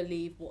not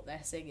believe what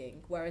they're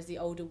singing, whereas the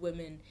older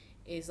woman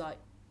is like,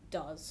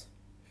 does.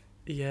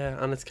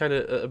 Yeah, and it's kind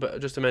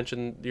of, just to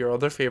mention your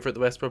other favourite, the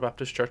Westboro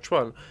Baptist Church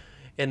one,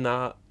 in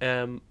that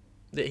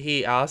that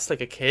he asked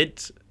like a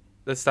kid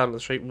that's standing on the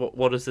street,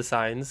 what does the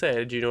sign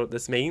say? Do you know what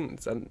this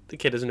means? And the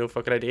kid has no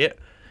fucking idea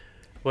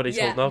what he's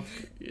holding up.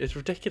 It's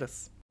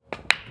ridiculous.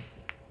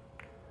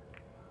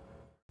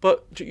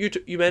 But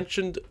you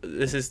mentioned,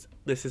 this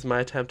is my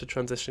attempt to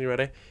transition. You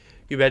ready?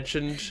 You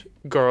mentioned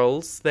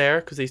girls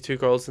there, because these two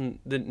girls in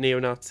the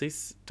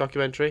neo-Nazis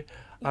documentary,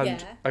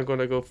 and I'm going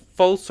to go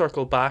full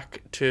circle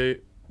back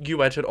to, you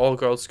went to an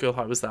all-girls school.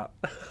 How was that?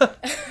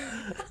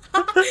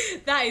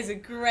 That is a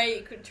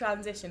great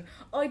transition.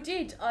 I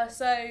did.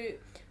 So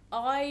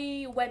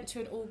I went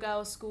to an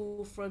all-girls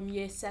school from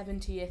year 7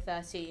 to year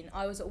 13.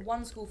 I was at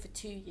one school for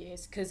 2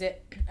 years because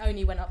it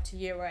only went up to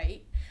year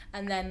 8.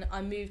 And then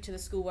I moved to the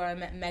school where I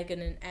met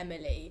Megan and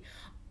Emily.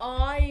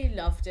 I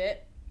loved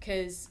it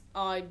because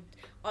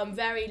I'm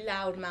very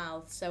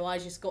loud-mouthed, so I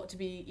just got to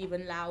be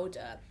even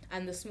louder.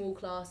 And the small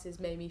classes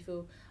made me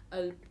feel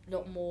a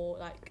lot more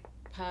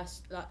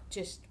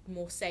just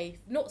more safe.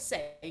 Not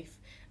safe,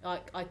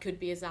 like I could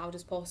be as loud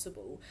as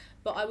possible.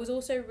 But I was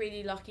also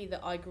really lucky that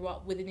I grew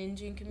up with an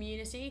Indian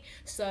community,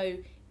 so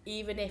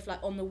even if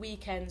like on the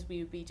weekends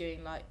we would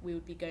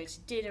be going to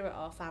dinner at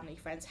our family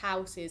friends'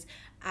 houses,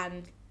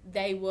 and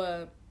they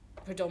were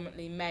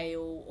predominantly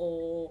male,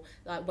 or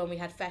like when we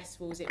had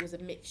festivals it was a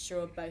mixture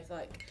of both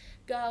like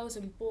girls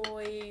and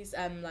boys,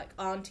 like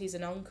aunties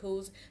and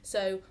uncles.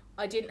 So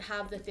I didn't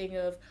have the thing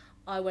of,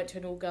 I went to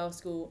an all-girls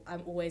school,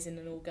 I'm always in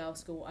an all-girls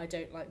school, I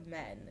don't like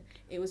men.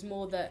 It was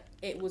more that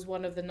it was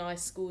one of the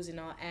nice schools in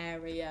our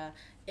area.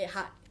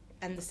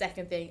 And the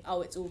second thing,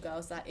 it's all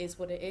girls, that is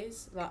what it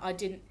is. Like, I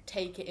didn't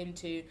take it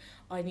into,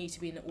 I need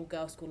to be in an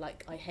all-girls school,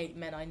 like, I hate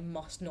men, I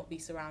must not be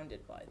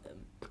surrounded by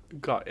them.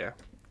 Got ya.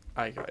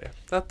 I got you.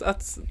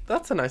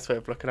 That's a nice way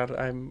of looking at it.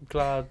 I'm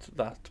glad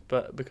that,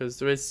 but because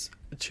there is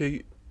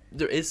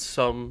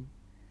some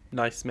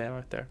nice men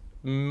out there.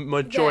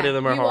 Majority of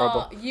them are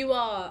horrible. You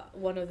are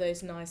one of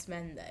those nice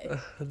men, though.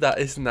 That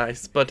is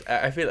nice, but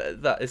I feel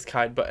like that is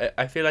kind. But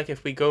I feel like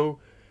if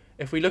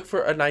we look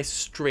for a nice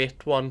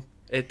straight one,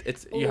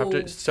 it's you have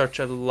to search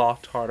a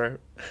lot harder.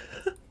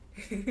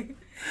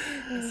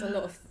 It's a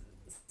lot of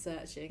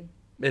searching.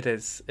 It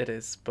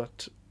is,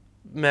 but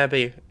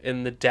maybe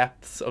in the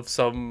depths of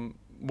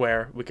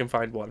somewhere we can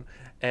find one.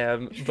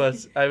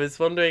 But I was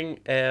wondering,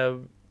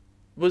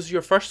 was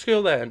your first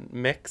school then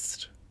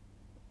mixed?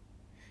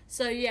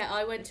 So yeah,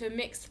 I went to a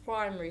mixed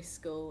primary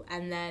school,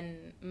 and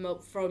then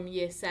from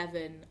year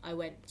 7 I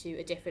went to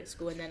a different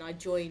school, and then I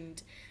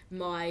joined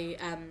my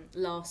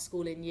last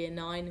school in year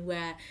 9,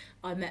 where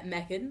I met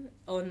Megan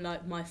on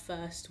like my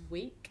first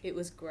week. It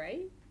was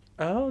great.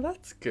 Oh,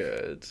 that's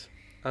good.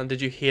 And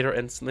did you hate her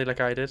instantly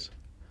like I did?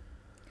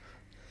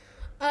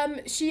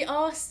 She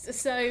asked,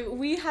 so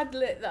we had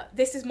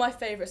this is my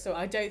favourite story.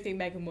 I don't think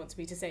Megan wants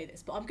me to say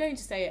this, but I'm going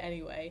to say it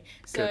anyway.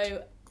 So,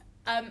 Good.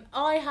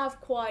 I have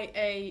quite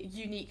a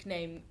unique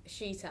name,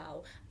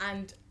 Sheetal,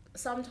 and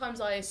sometimes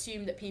I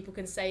assume that people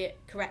can say it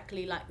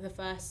correctly like the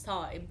first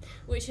time,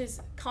 which is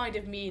kind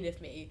of mean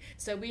of me.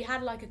 So we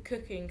had like a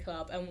cooking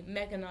club, and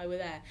Megan and I were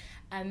there,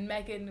 and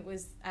Megan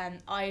was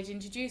I had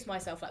introduced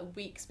myself like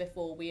weeks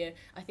before.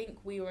 I think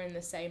we were in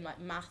the same like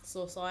maths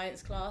or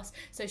science class,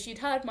 so she'd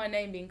heard my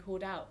name being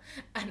called out,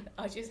 and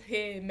I just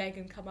hear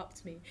Megan come up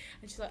to me,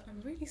 and she's like,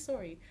 "I'm really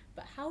sorry,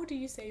 but how do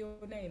you say your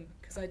name?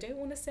 Because I don't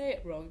want to say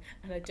it wrong,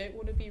 and I don't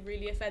want to be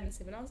really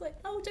offensive." And I was like,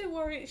 "Oh, don't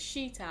worry, it's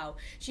Sheetal."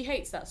 She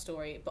hates that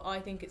story, but I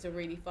think it's a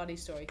really funny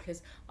story,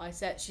 because I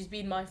said she's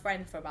been my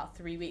friend for about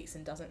 3 weeks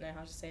and doesn't know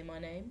how to say my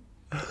name.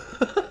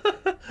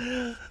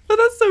 But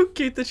that's so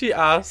cute that she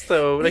asked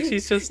though. Like,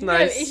 she's just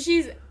nice.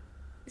 No,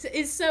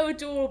 it's so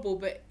adorable,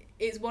 but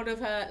it's one of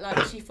her,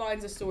 like, she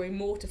finds a story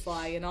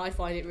mortifying, and I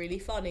find it really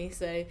funny.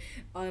 So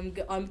I'm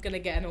gonna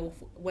get an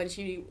awful, when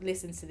she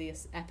listens to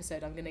this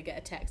episode, I'm gonna get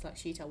a text like,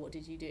 "Sheetal, what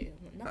did you do?"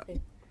 I'm like,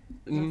 "Nothing."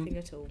 Nothing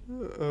at all.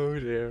 Oh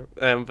dear.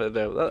 But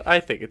no,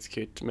 I think it's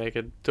cute to make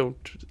it. Don't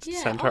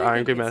send her I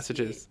angry think it's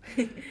messages.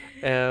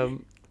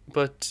 cute.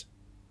 But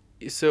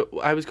so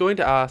I was going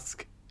to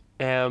ask,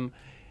 that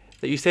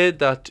you said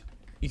that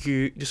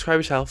you describe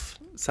yourself,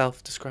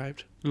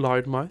 self-described,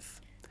 loudmouth,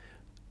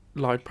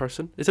 loud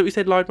person. Is that what you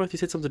said, loudmouth? You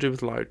said something to do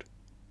with loud.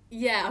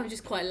 Yeah, I'm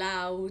just quite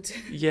loud.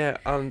 Yeah,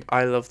 and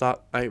I love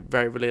that.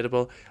 Very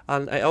relatable.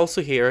 And I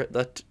also hear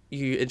that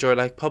you enjoy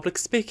like public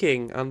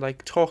speaking and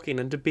like talking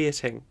and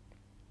debating.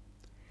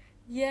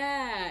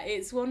 Yeah,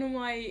 it's one of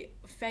my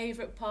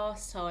favourite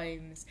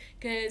pastimes,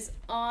 because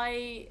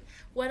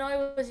when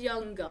I was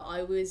younger,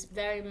 I was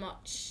very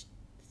much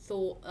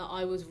thought that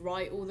I was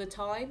right all the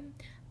time.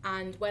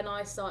 And when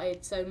I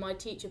started, so my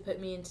teacher put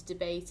me into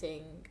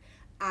debating,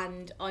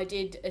 and I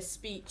did a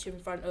speech in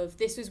front of,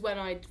 this was when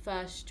I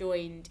first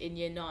joined in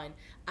year 9,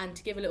 and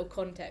to give a little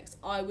context,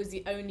 I was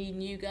the only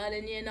new girl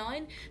in year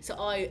 9, so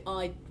I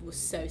was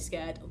so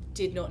scared,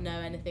 did not know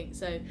anything.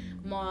 So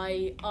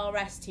my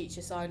RS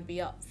teacher signed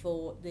me up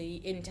for the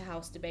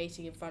inter-house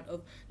debating in front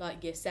of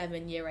like year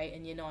 7, year 8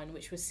 and year 9,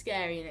 which was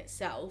scary in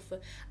itself,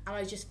 and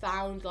I just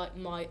found like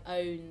my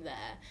own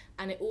there.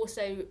 And it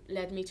also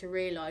led me to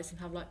realise and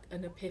have like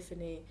an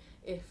epiphany,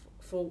 if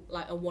for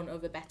like a want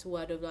of a better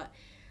word, of like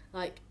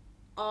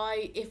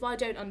if I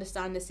don't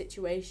understand the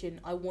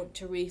situation, I want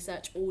to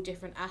research all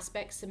different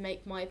aspects to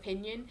make my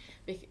opinion,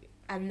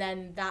 and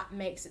then that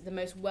makes it the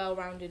most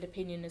well-rounded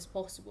opinion as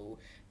possible,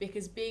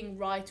 because being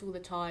right all the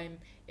time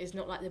is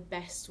not like the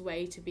best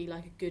way to be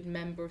like a good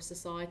member of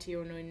society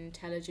or an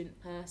intelligent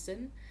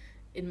person,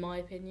 in my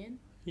opinion.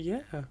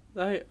 Yeah,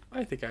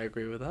 I think I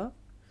agree with that.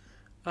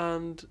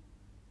 And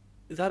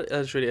that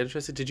is really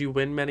interesting. Did you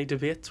win many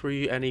debates? Were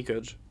you any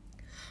good?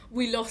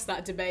 We lost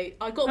that debate.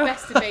 I got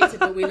best debater,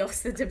 but we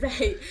lost the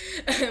debate.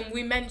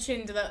 We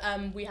mentioned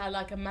that we had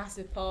like a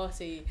massive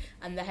party,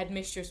 and the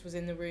headmistress was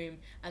in the room,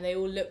 and they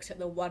all looked at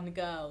the one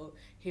girl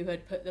who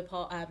had put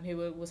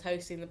who was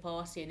hosting the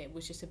party, and it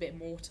was just a bit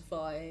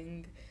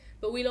mortifying.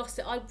 But we lost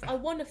it. I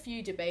won a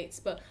few debates,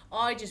 but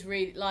I just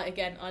really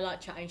I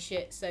like chatting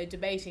shit. So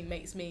debating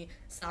makes me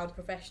sound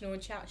professional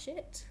and chat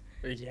shit.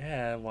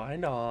 Yeah, why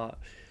not?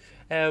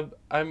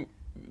 I'm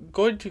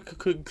going to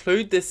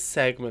conclude this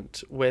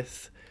segment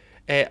with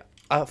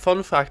a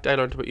fun fact I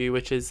learned about you,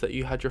 which is that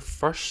you had your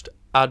first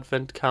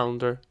advent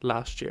calendar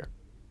last year.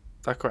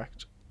 Is that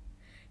correct?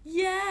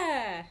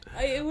 Yeah,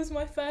 it was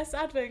my first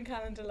advent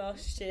calendar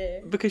last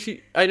year. Because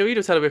I know you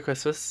don't celebrate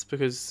Christmas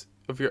because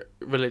of your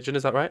religion,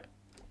 is that right?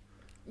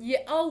 Yeah.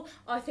 Oh,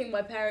 I think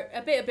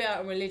a bit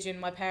about religion.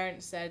 My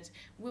parents said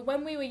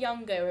when we were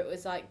younger, it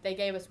was like they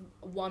gave us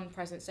one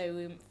present so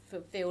we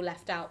feel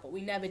left out, but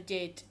we never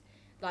did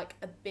like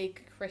a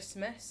big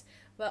Christmas.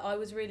 But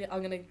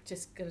I'm gonna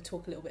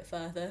talk a little bit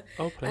further.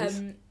 Oh,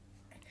 please.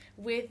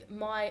 With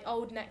my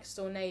old next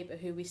door neighbour,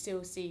 who we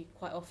still see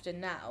quite often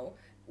now,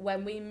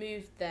 when we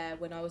moved there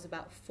when I was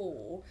about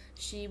 4,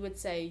 she would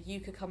say we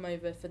could come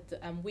over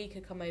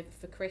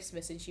for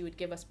Christmas, and she would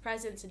give us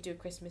presents and do a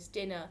Christmas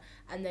dinner,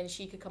 and then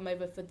she could come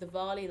over for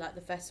Diwali, like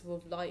the festival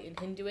of light in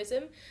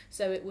Hinduism.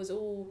 So it was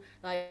all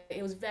like,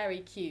 it was very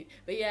cute.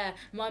 But yeah,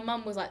 my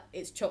mum was like,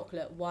 "It's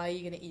chocolate. Why are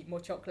you going to eat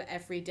more chocolate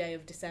every day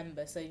of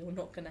December? So you're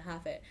not going to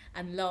have it."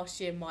 And last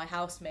year my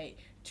housemate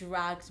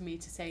dragged me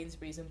to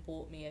Sainsbury's and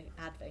bought me an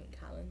advent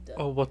calendar.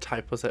 Oh, what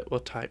type was it?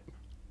 What type?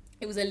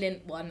 It was a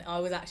lint one. I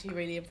was actually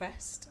really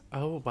impressed.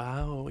 Oh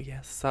wow,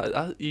 yes.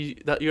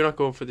 You're not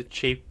going for the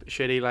cheap,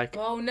 shitty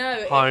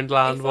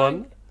Poundland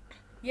one.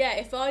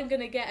 If I'm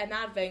gonna get an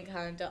advent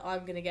calendar,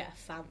 I'm gonna get a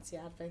fancy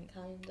advent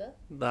calendar.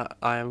 That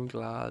I am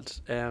glad.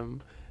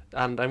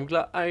 And I'm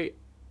glad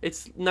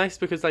it's nice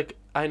because like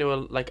I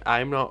know like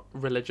I'm not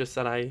religious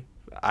and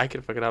I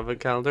can fucking have a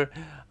calendar,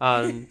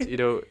 and you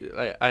know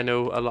like I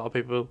know a lot of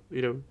people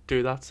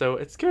do that, so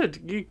it's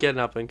good you get an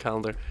advent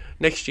calendar.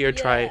 Next year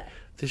try Yeah.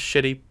 the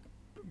shitty,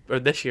 or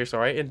this year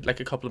sorry, in like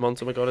a couple of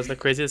months. Oh my god, isn't it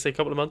crazy to say a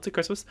couple of months at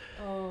Christmas?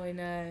 Oh, I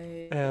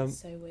know. Um,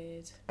 It's so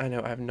weird. I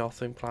know I have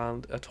nothing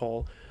planned at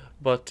all,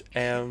 but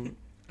I'm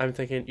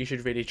thinking you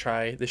should really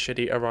try the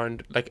shitty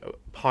around like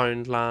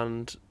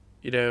Poundland,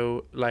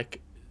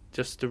 like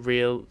just the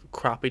real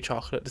crappy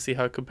chocolate to see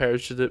how it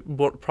compares to the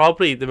what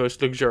probably the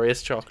most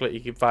luxurious chocolate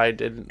you can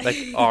find in like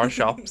our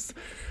shops.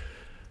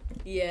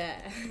 Yeah.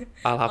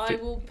 I'll have I to.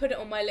 will put it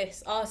on my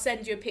list. I'll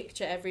send you a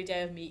picture every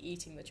day of me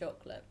eating the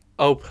chocolate.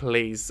 Oh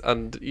please!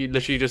 And you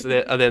literally just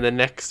and then the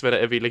next minute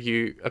it'd be like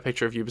a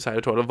picture of you beside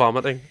a toilet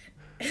vomiting.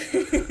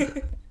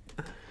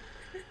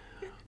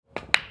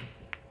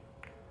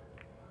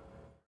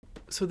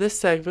 So this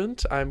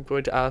segment, I'm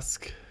going to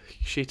ask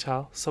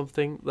Sheetal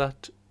something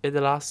that in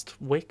the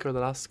last week or the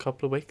last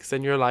couple of weeks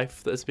in your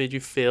life that has made you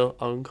feel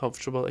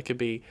uncomfortable. It could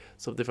be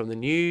something from the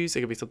news. It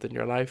could be something in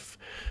your life.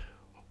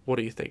 What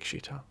do you think,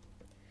 Sheetal?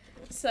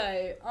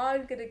 So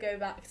I'm gonna go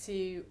back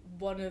to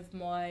one of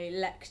my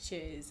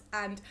lectures,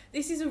 and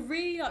this is a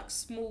really like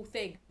small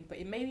thing, but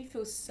it made me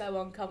feel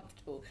so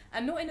uncomfortable,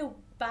 and not in a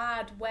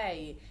bad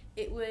way.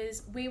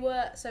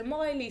 So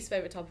my least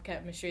favourite type of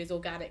chemistry is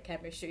organic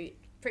chemistry.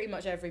 Pretty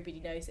much everybody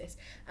knows this,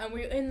 and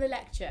we were in the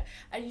lecture,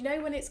 and you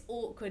know when it's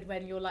awkward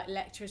when your like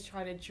lecturer's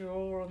trying to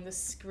draw on the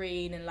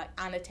screen and like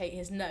annotate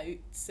his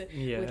notes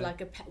with like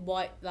a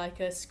white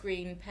like a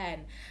screen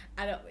pen,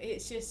 and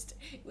it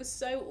was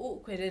so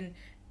awkward, and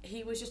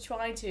he was just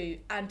trying to,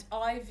 and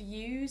I've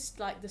used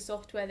like the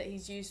software that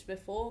he's used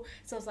before,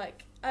 so I was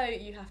like, oh,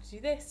 you have to do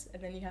this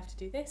and then you have to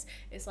do this,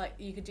 it's like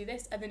you could do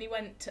this, and then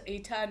he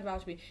turned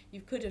around to me,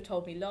 you could have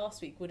told me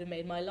last week, would have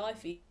made my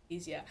life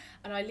easier.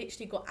 And I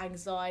literally got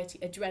anxiety,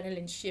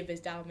 adrenaline shivers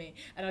down me,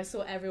 and I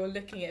saw everyone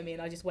looking at me,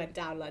 and I just went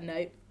down like,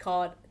 no,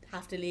 can't,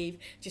 have to leave,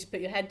 just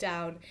put your head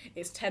down,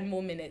 it's 10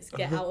 more minutes,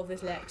 get out of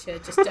this lecture,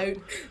 just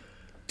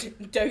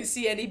don't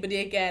see anybody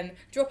again,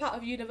 drop out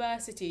of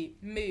university,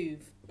 move.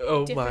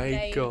 Oh Different my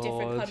name, god.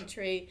 different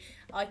country,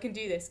 I can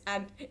do this.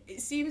 And it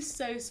seems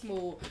so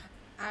small,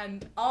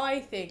 and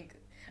I think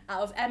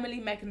out of Emily,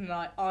 Megan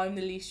and I'm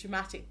the least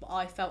dramatic, but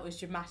I felt as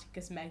dramatic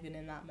as Megan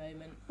in that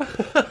moment.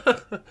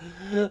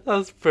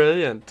 That's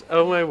brilliant.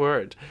 Oh my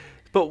word.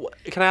 But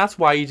can I ask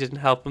why you didn't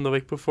help him the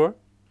week before?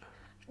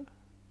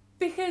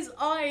 Because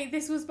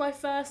this was my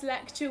first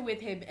lecture with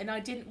him, and I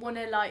didn't want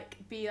to like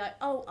be like,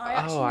 oh, I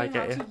actually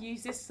know how to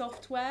use this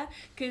software.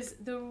 Because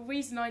the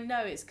reason I know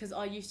it's because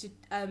I used to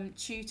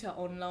tutor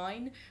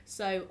online,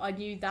 so I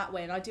knew that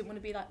way, and I didn't want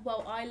to be like,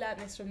 well, I learnt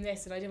this from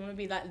this, and I didn't want to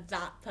be like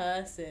that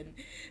person.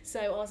 So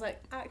I was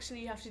like, actually,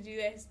 you have to do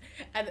this,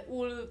 and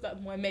all of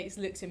that, my mates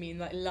looked at me and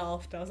like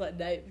laughed. I was like,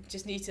 no, I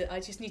just need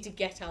to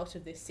get out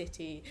of this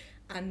city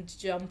and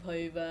jump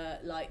over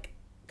like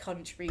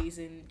countries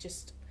and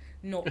just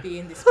not be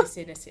in this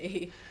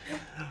vicinity.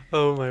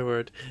 Oh my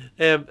word.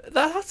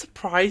 That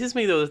surprises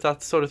me though,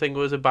 that sort of thing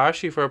was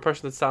embarrass you for a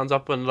person that stands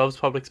up and loves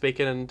public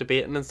speaking and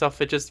debating and stuff.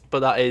 But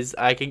that is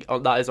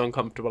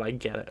uncomfortable. I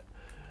get it.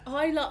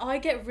 I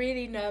get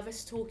really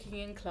nervous talking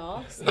in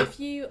class. If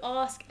you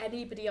ask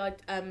anybody,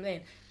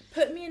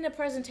 put me in a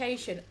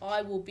presentation,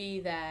 I will be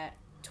there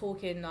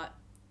talking like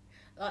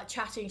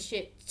chatting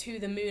shit to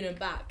the moon and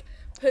back.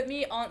 Put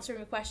me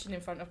answering a question in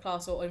front of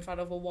class or in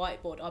front of a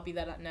whiteboard, I'll be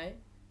there like, no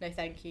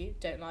thank you,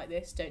 don't like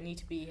this, don't need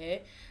to be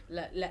here,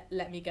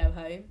 let me go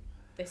home,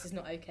 this is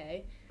not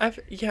okay.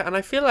 And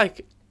I feel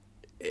like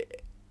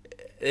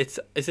was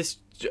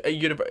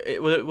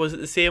it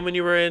the same when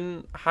you were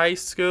in high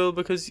school,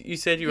 because you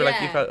said you were like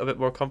you felt a bit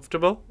more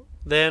comfortable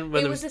then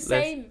when it was the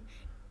same.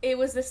 It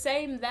was the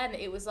same then.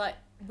 It was like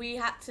we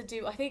had to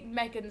do, I think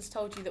Megan's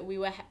told you that we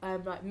were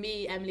like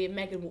me, Emily and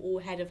Megan were all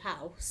head of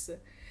house,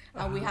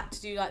 and we had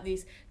to do like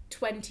these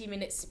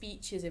 20-minute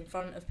speeches in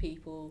front of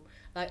people,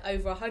 like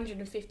over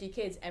 150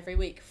 kids every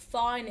week.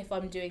 Fine if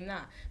I'm doing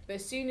that, but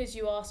as soon as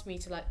you ask me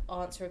to like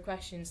answer a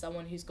question,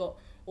 someone who's got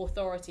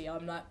authority,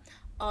 I'm like,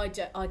 I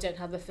don't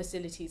have the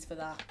facilities for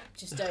that.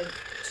 Just don't.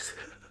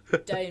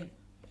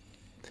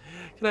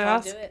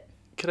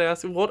 Can I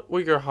ask what were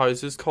your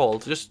houses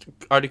called? Just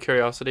out of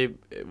curiosity,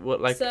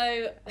 what like.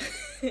 So,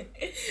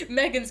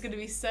 Megan's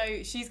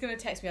she's gonna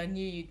text me. I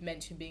knew you'd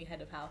mention being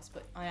head of house,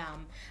 but I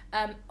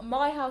am.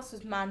 My house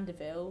was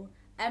Mandeville.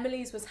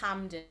 Emily's was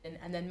Hamden,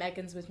 and then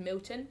Megan's was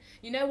Milton.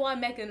 You know why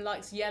Megan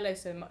likes yellow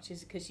so much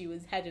is because she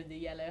was head of the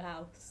yellow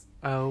house.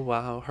 Oh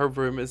wow, her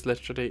room is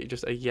literally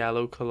just a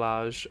yellow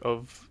collage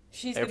of.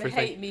 She's going to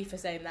hate me for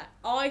saying that.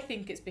 I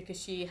think it's because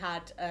she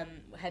had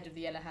head of the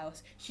yellow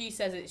house. She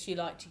says that she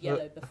liked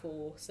yellow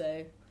before,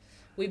 so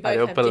we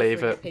both have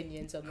different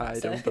opinions on that. I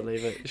don't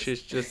believe it.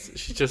 She's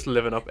just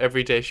living up.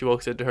 Every day she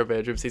walks into her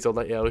bedroom, sees all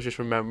that yellow, just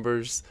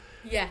remembers.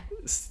 Yeah.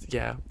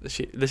 Yeah. This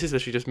is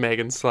literally just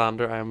Megan's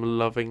slander. I am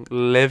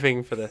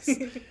living for this.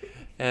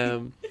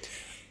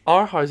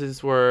 Our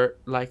houses were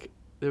like,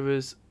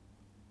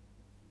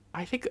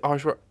 I think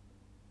ours were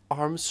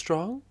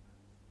Armstrong,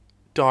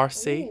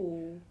 Darcy,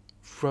 Ooh.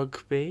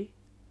 Rugby,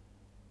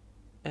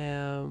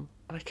 and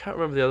I can't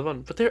remember the other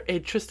one. But they're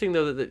interesting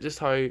though, that just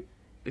how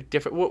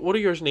different. What are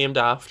yours named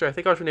after? I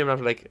think ours were named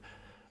after like,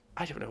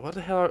 I don't know, what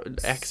the hell are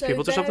ex So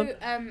pupils or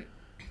something?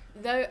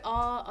 though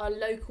our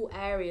local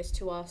areas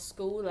to our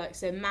school, like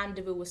so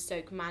Mandeville was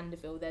Stoke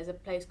Mandeville. There's a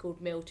place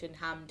called Milton,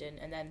 Hampden,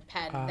 and then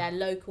Penn. Ah. They're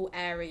local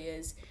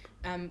areas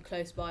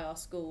close by our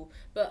school.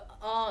 But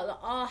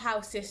our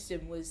house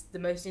system was the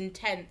most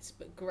intense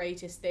but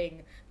greatest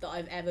thing that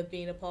I've ever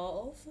been a part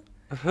of.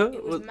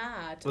 It was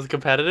mad. Was it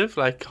competitive,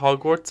 like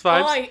Hogwarts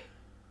vibes?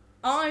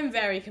 I'm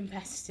very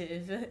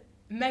competitive.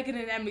 Megan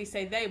and Emily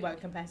say they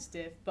weren't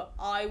competitive, but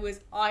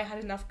I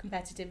had enough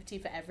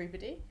competitivity for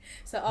everybody.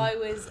 So I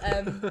was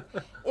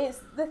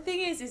it's the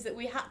thing is that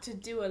we had to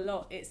do a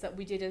lot. It's that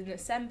we did an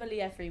assembly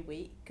every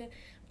week.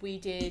 We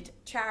did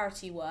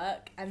charity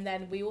work, and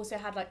then we also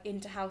had like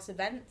inter-house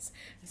events.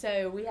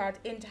 So we had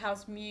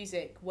inter-house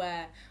music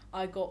where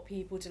I got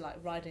people to like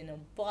ride in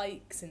on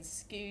bikes and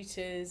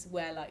scooters,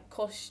 wear like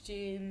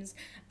costumes,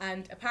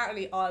 and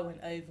apparently I went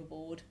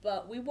overboard,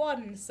 but we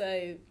won.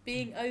 So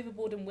being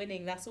overboard and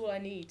winning, that's all I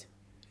need.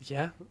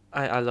 Yeah,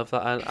 I love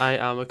that, and I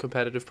am a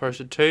competitive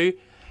person too.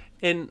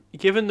 In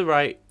given the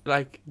right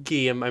like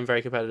game, I'm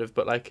very competitive,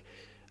 but like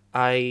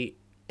I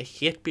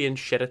hate being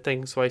shit at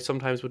things, so I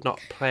sometimes would not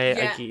play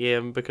Yeah. a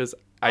game because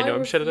I know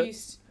I'm shit at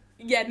it.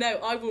 Yeah, no,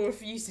 I will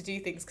refuse to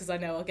do things because I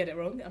know I'll get it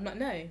wrong. I'm like,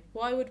 no.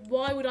 Why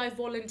would I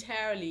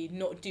voluntarily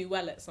not do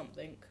well at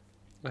something?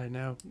 I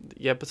know.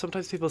 Yeah, but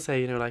sometimes people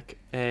say, like,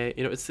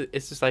 it's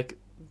just like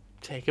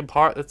taking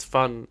part that's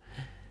fun.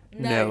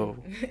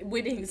 No.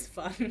 Winning's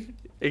fun.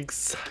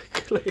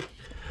 Exactly.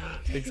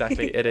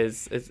 Exactly. It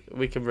is.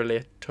 We can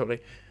relate totally.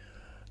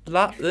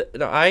 Now,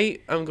 I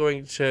am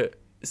going to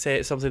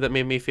say something that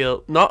made me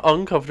feel not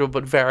uncomfortable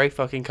but very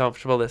fucking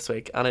comfortable this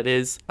week, and it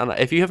is, and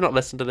if you have not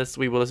listened to this,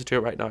 we will listen to it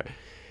right now.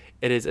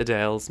 It is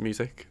Adele's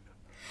music.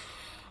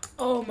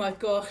 Oh my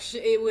gosh,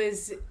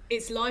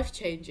 it's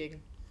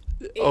life-changing.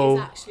 It Oh.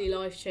 is actually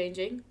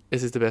life-changing.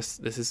 This is the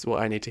best. This is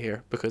what I need to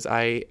hear, because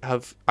I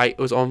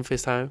was on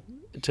FaceTime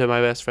to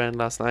my best friend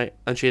last night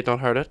and she had not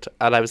heard it,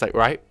 and I was like,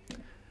 right,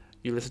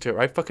 you listen to it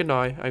right fucking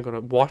now. I'm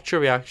gonna watch your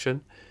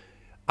reaction.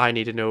 I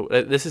need to know.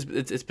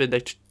 It's been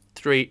like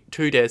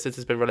 2 days since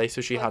it's been released,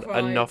 so she I had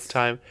cried. enough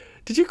time.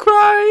 Did you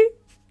cry?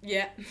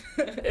 Yeah.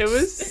 It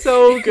was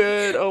so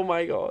good. Oh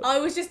my god. I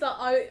was just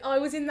like, I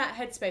was in that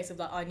headspace of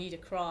like, I need to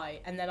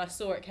cry, and then I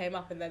saw it came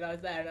up, and then I was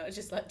there, and I was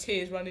just like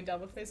tears running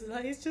down my face. I was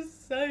like, it's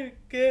just so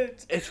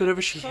good. It's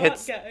whenever she Can't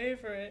hits. get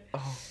over it.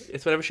 Oh,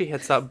 it's whenever she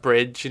hits that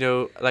bridge.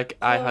 Like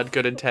I had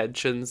good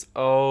intentions.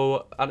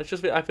 Oh, and it's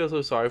just I feel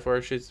so sorry for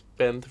her. She's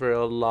been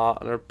through a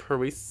lot, and her poor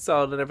wee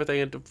son and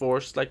everything, and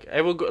divorce. Like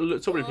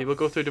so many people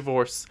go through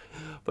divorce,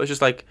 but it's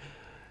just like,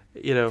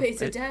 But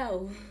it's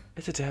Adele.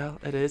 It's Adele,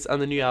 it is,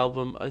 and the new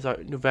album is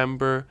out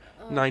November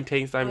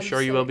 19th. I'm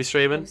sure you will be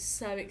streaming. I'm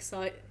so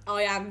excited.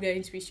 I am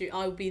going to be streaming.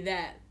 I will be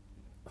there.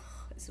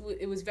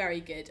 It was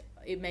very good.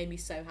 It made me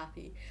so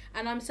happy,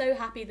 and I'm so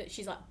happy that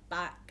she's like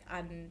back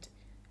and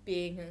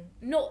being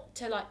not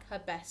to like her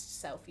best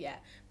self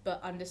yet,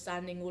 but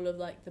understanding all of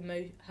like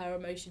her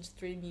emotions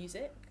through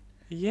music.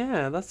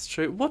 Yeah, that's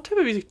true. What type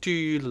of music do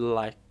you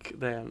like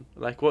then?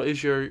 Like, what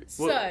is your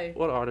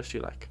what artist do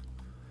you like?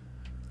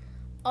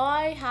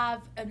 I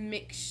have a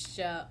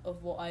mixture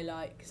of what I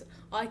like.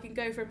 I can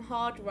go from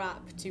hard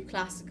rap to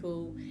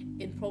classical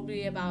in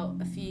probably about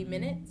a few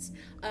minutes.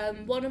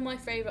 One of my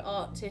favourite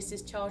artists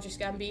is Childish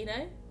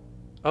Gambino.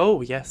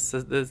 Oh, yes.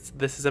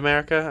 This is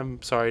America.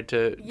 I'm sorry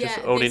to just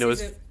only know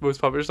his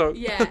most popular song.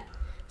 Yeah.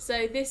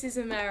 So This Is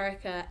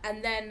America.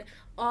 And then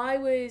I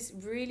was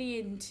really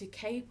into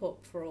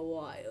K-pop for a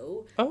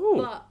while. Oh.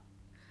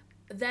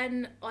 But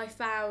then I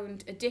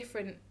found a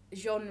different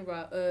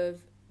genre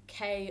of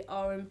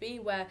K-R&B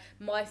where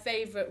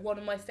one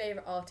of my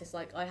favourite artists,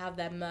 like I have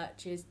their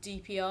merch, is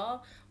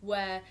DPR,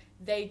 where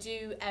they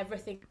do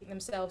everything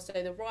themselves. So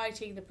the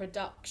writing, the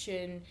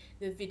production,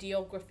 the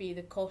videography,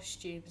 the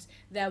costumes.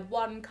 They're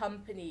one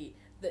company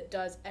that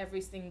does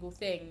every single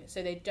thing.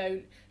 So they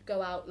don't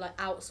go out like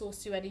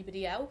outsource to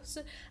anybody else.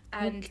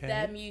 And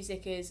their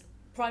music is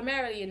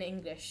primarily in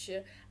English,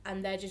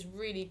 and they're just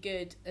really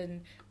good.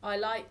 And I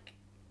like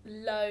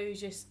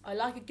I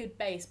like a good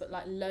bass, but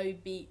like low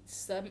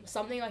beats,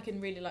 something I can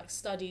really like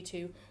study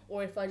to,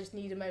 or if I just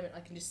need a moment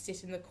I can just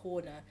sit in the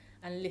corner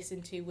and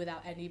listen to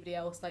without anybody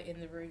else like in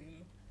the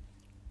room.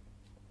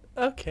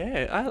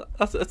 Okay,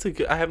 that's a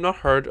good. I have not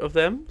heard of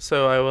them,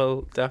 so I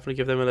will definitely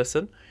give them a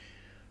listen.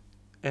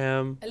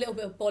 A little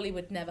bit of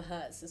Bollywood never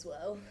hurts as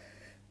well.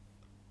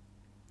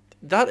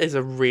 That is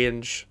a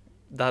range.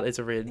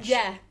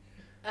 Yeah,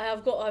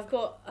 I've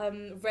got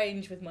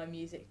range with my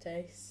music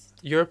taste.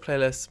 Your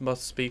playlist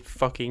must be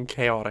fucking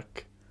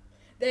chaotic.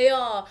 They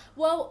are.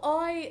 Well,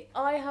 I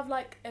have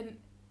like an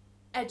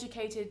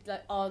educated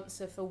like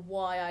answer for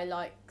why I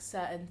like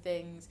certain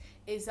things.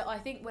 Is that I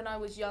think when I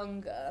was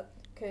younger,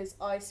 because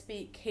I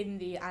speak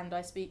Hindi and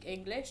I speak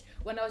English.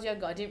 When I was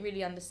younger, I didn't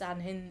really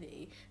understand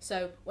Hindi.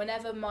 So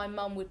whenever my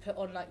mum would put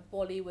on like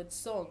Bollywood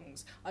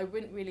songs, I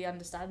wouldn't really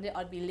understand it.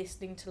 I'd be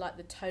listening to like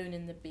the tone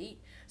and the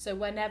beat. So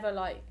whenever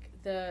like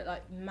the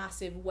like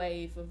massive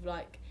wave of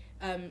like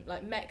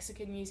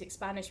Mexican music,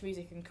 Spanish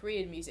music and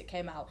Korean music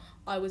came out,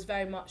 I was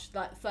very much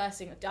like, first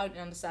thing, I don't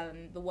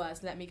understand the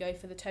words, let me go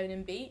for the tone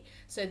and beat.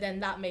 So then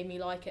that made me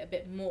like it a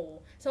bit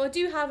more. So I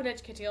do have an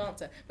educated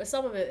answer, but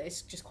some of it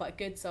is just quite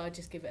good, so I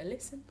just give it a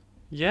listen.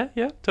 Yeah,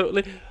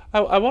 totally.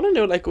 I want to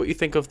know like what you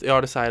think of the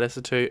artists I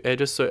listen to.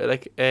 Just so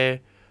like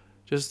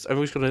just I'm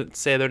just gonna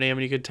say their name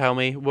and you can tell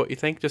me what you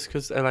think, just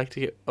because I like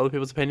to get other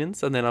people's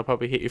opinions, and then I'll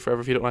probably hate you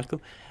forever if you don't like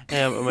them.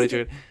 I'm only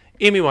joking.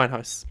 Amy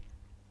Winehouse.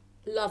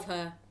 Love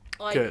her.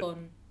 Good.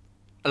 Icon.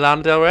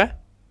 Lana Del Rey.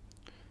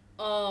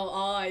 Oh,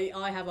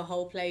 I have a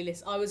whole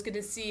playlist. I was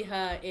gonna see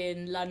her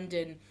in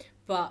London,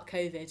 but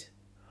COVID.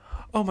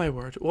 Oh my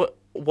word! What?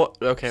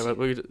 Okay,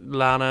 well,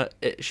 Lana.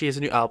 She has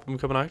a new album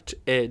coming out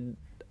in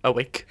a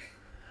week,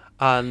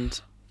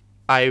 and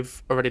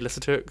I've already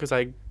listened to it because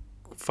I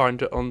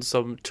found it on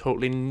some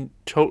totally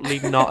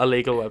not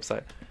illegal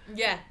website.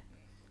 Yeah,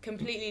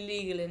 completely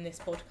legal in this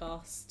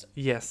podcast.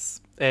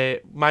 Yes.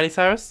 Miley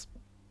Cyrus.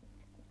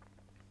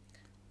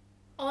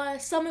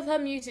 Some of her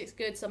music's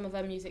good, some of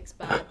her music's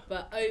bad,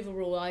 but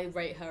overall I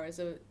rate her as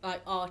a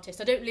like artist.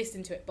 I don't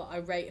listen to it, but I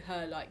rate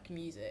her like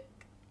music.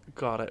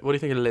 Got it. What do you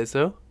think of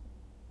Lizzo?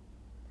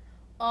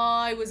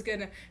 I'm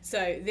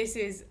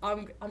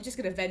just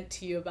gonna vent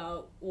to you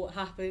about what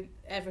happened,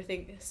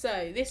 everything.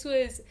 So this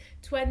was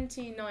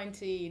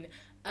 2019.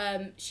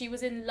 She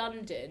was in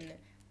London,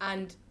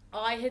 and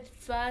I had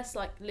first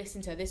like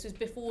listened to her. This was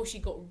before she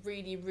got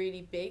really,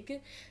 really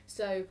big.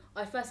 So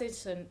I first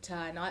listened to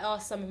her and I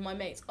asked some of my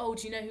mates, oh,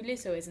 do you know who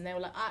Lizzo is? And they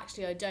were like,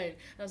 actually, I don't.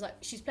 And I was like,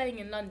 she's playing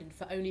in London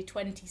for only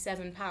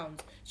 £27.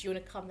 Do you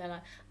want to come? They're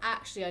like,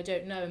 actually, I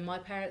don't know. And my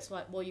parents were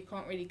like, well, you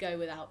can't really go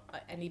without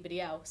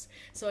anybody else.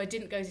 So I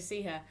didn't go to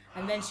see her.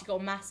 And then she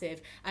got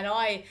massive. And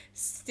I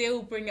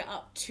still bring it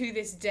up to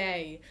this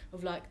day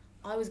of like,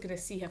 I was going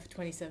to see her for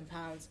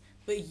 £27,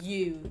 but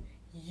you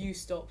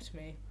stopped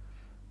me.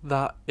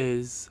 That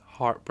is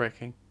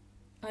heartbreaking.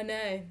 I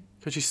know.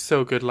 Because she's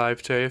so good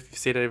live too. If you've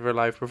seen any of her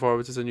live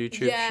performances on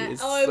YouTube, yeah. she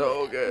is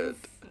so good.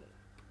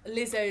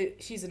 Lizzo,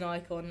 she's an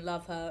icon.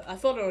 Love her. I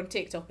follow her on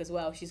TikTok as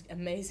well. She's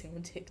amazing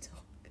on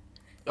TikTok.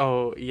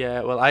 Oh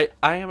yeah, well I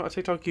am a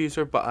TikTok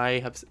user, but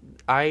I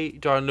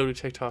downloaded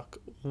TikTok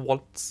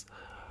once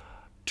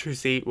to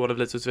see one of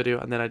Lizzo's video,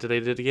 and then I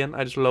deleted it again.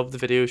 I just love the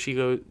video. She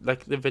the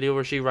video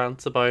where she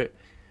rants about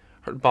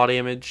her body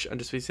image and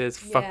just says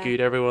fuck you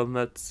to everyone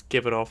that's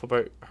given off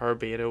about her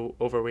being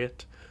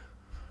overweight.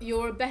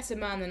 You're a better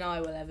man than I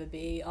will ever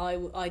be.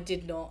 I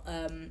did not.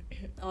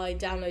 I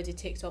downloaded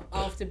TikTok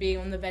after being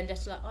on the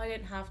vendetta. Like, I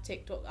don't have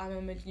TikTok. I'm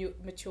a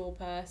mature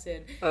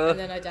person. And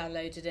then I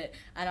downloaded it,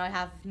 and I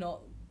have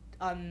not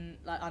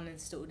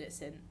uninstalled it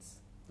since.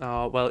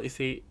 Oh, well, you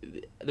see,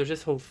 there's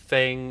this whole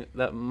thing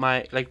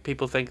that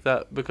people think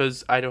that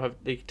because I don't have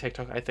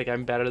TikTok, I think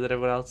I'm better than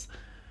everyone else.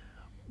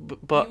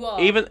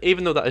 But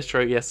even though that is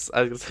true, yes,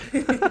 I was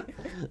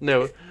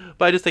no,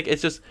 but I just think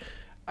it's just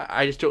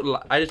I just don't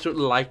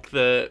like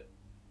the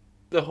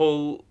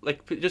whole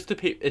just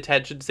the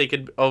attention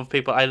seeking of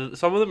people.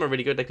 Some of them are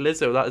really good, like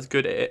Lizzo. That is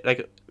good,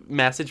 like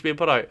message being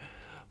put out,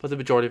 but the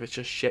majority of it's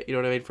just shit. You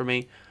know what I mean? For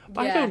me,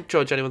 but I don't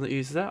judge anyone that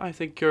uses it. I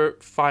think you're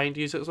fine to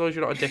use it as long as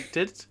you're not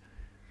addicted.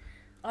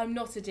 I'm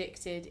not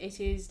addicted. It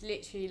is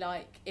literally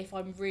like if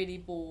I'm really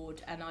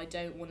bored and I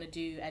don't want to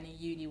do any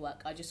uni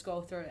work, I just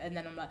scroll through it and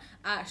then I'm like,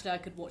 actually, I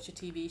could watch a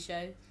TV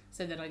show.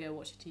 So then I go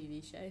watch a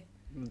TV show.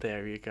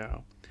 There you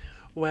go.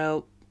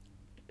 Well,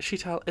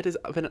 Sheetal, it has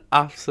been an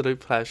absolute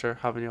pleasure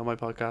having you on my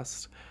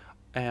podcast.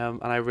 And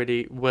I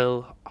really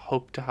will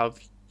hope to have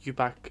you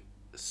back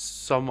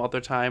some other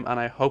time. And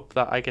I hope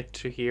that I get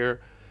to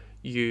hear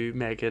you,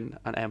 Megan,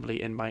 and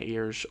Emily in my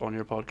ears on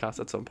your podcast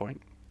at some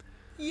point.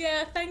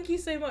 Yeah, thank you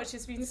so much.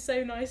 It's been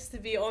so nice to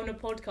be on a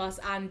podcast,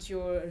 and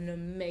you're an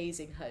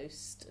amazing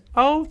host.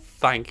 Oh,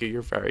 thank you.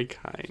 You're very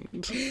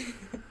kind.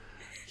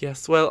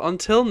 Yes, well,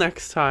 until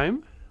next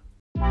time,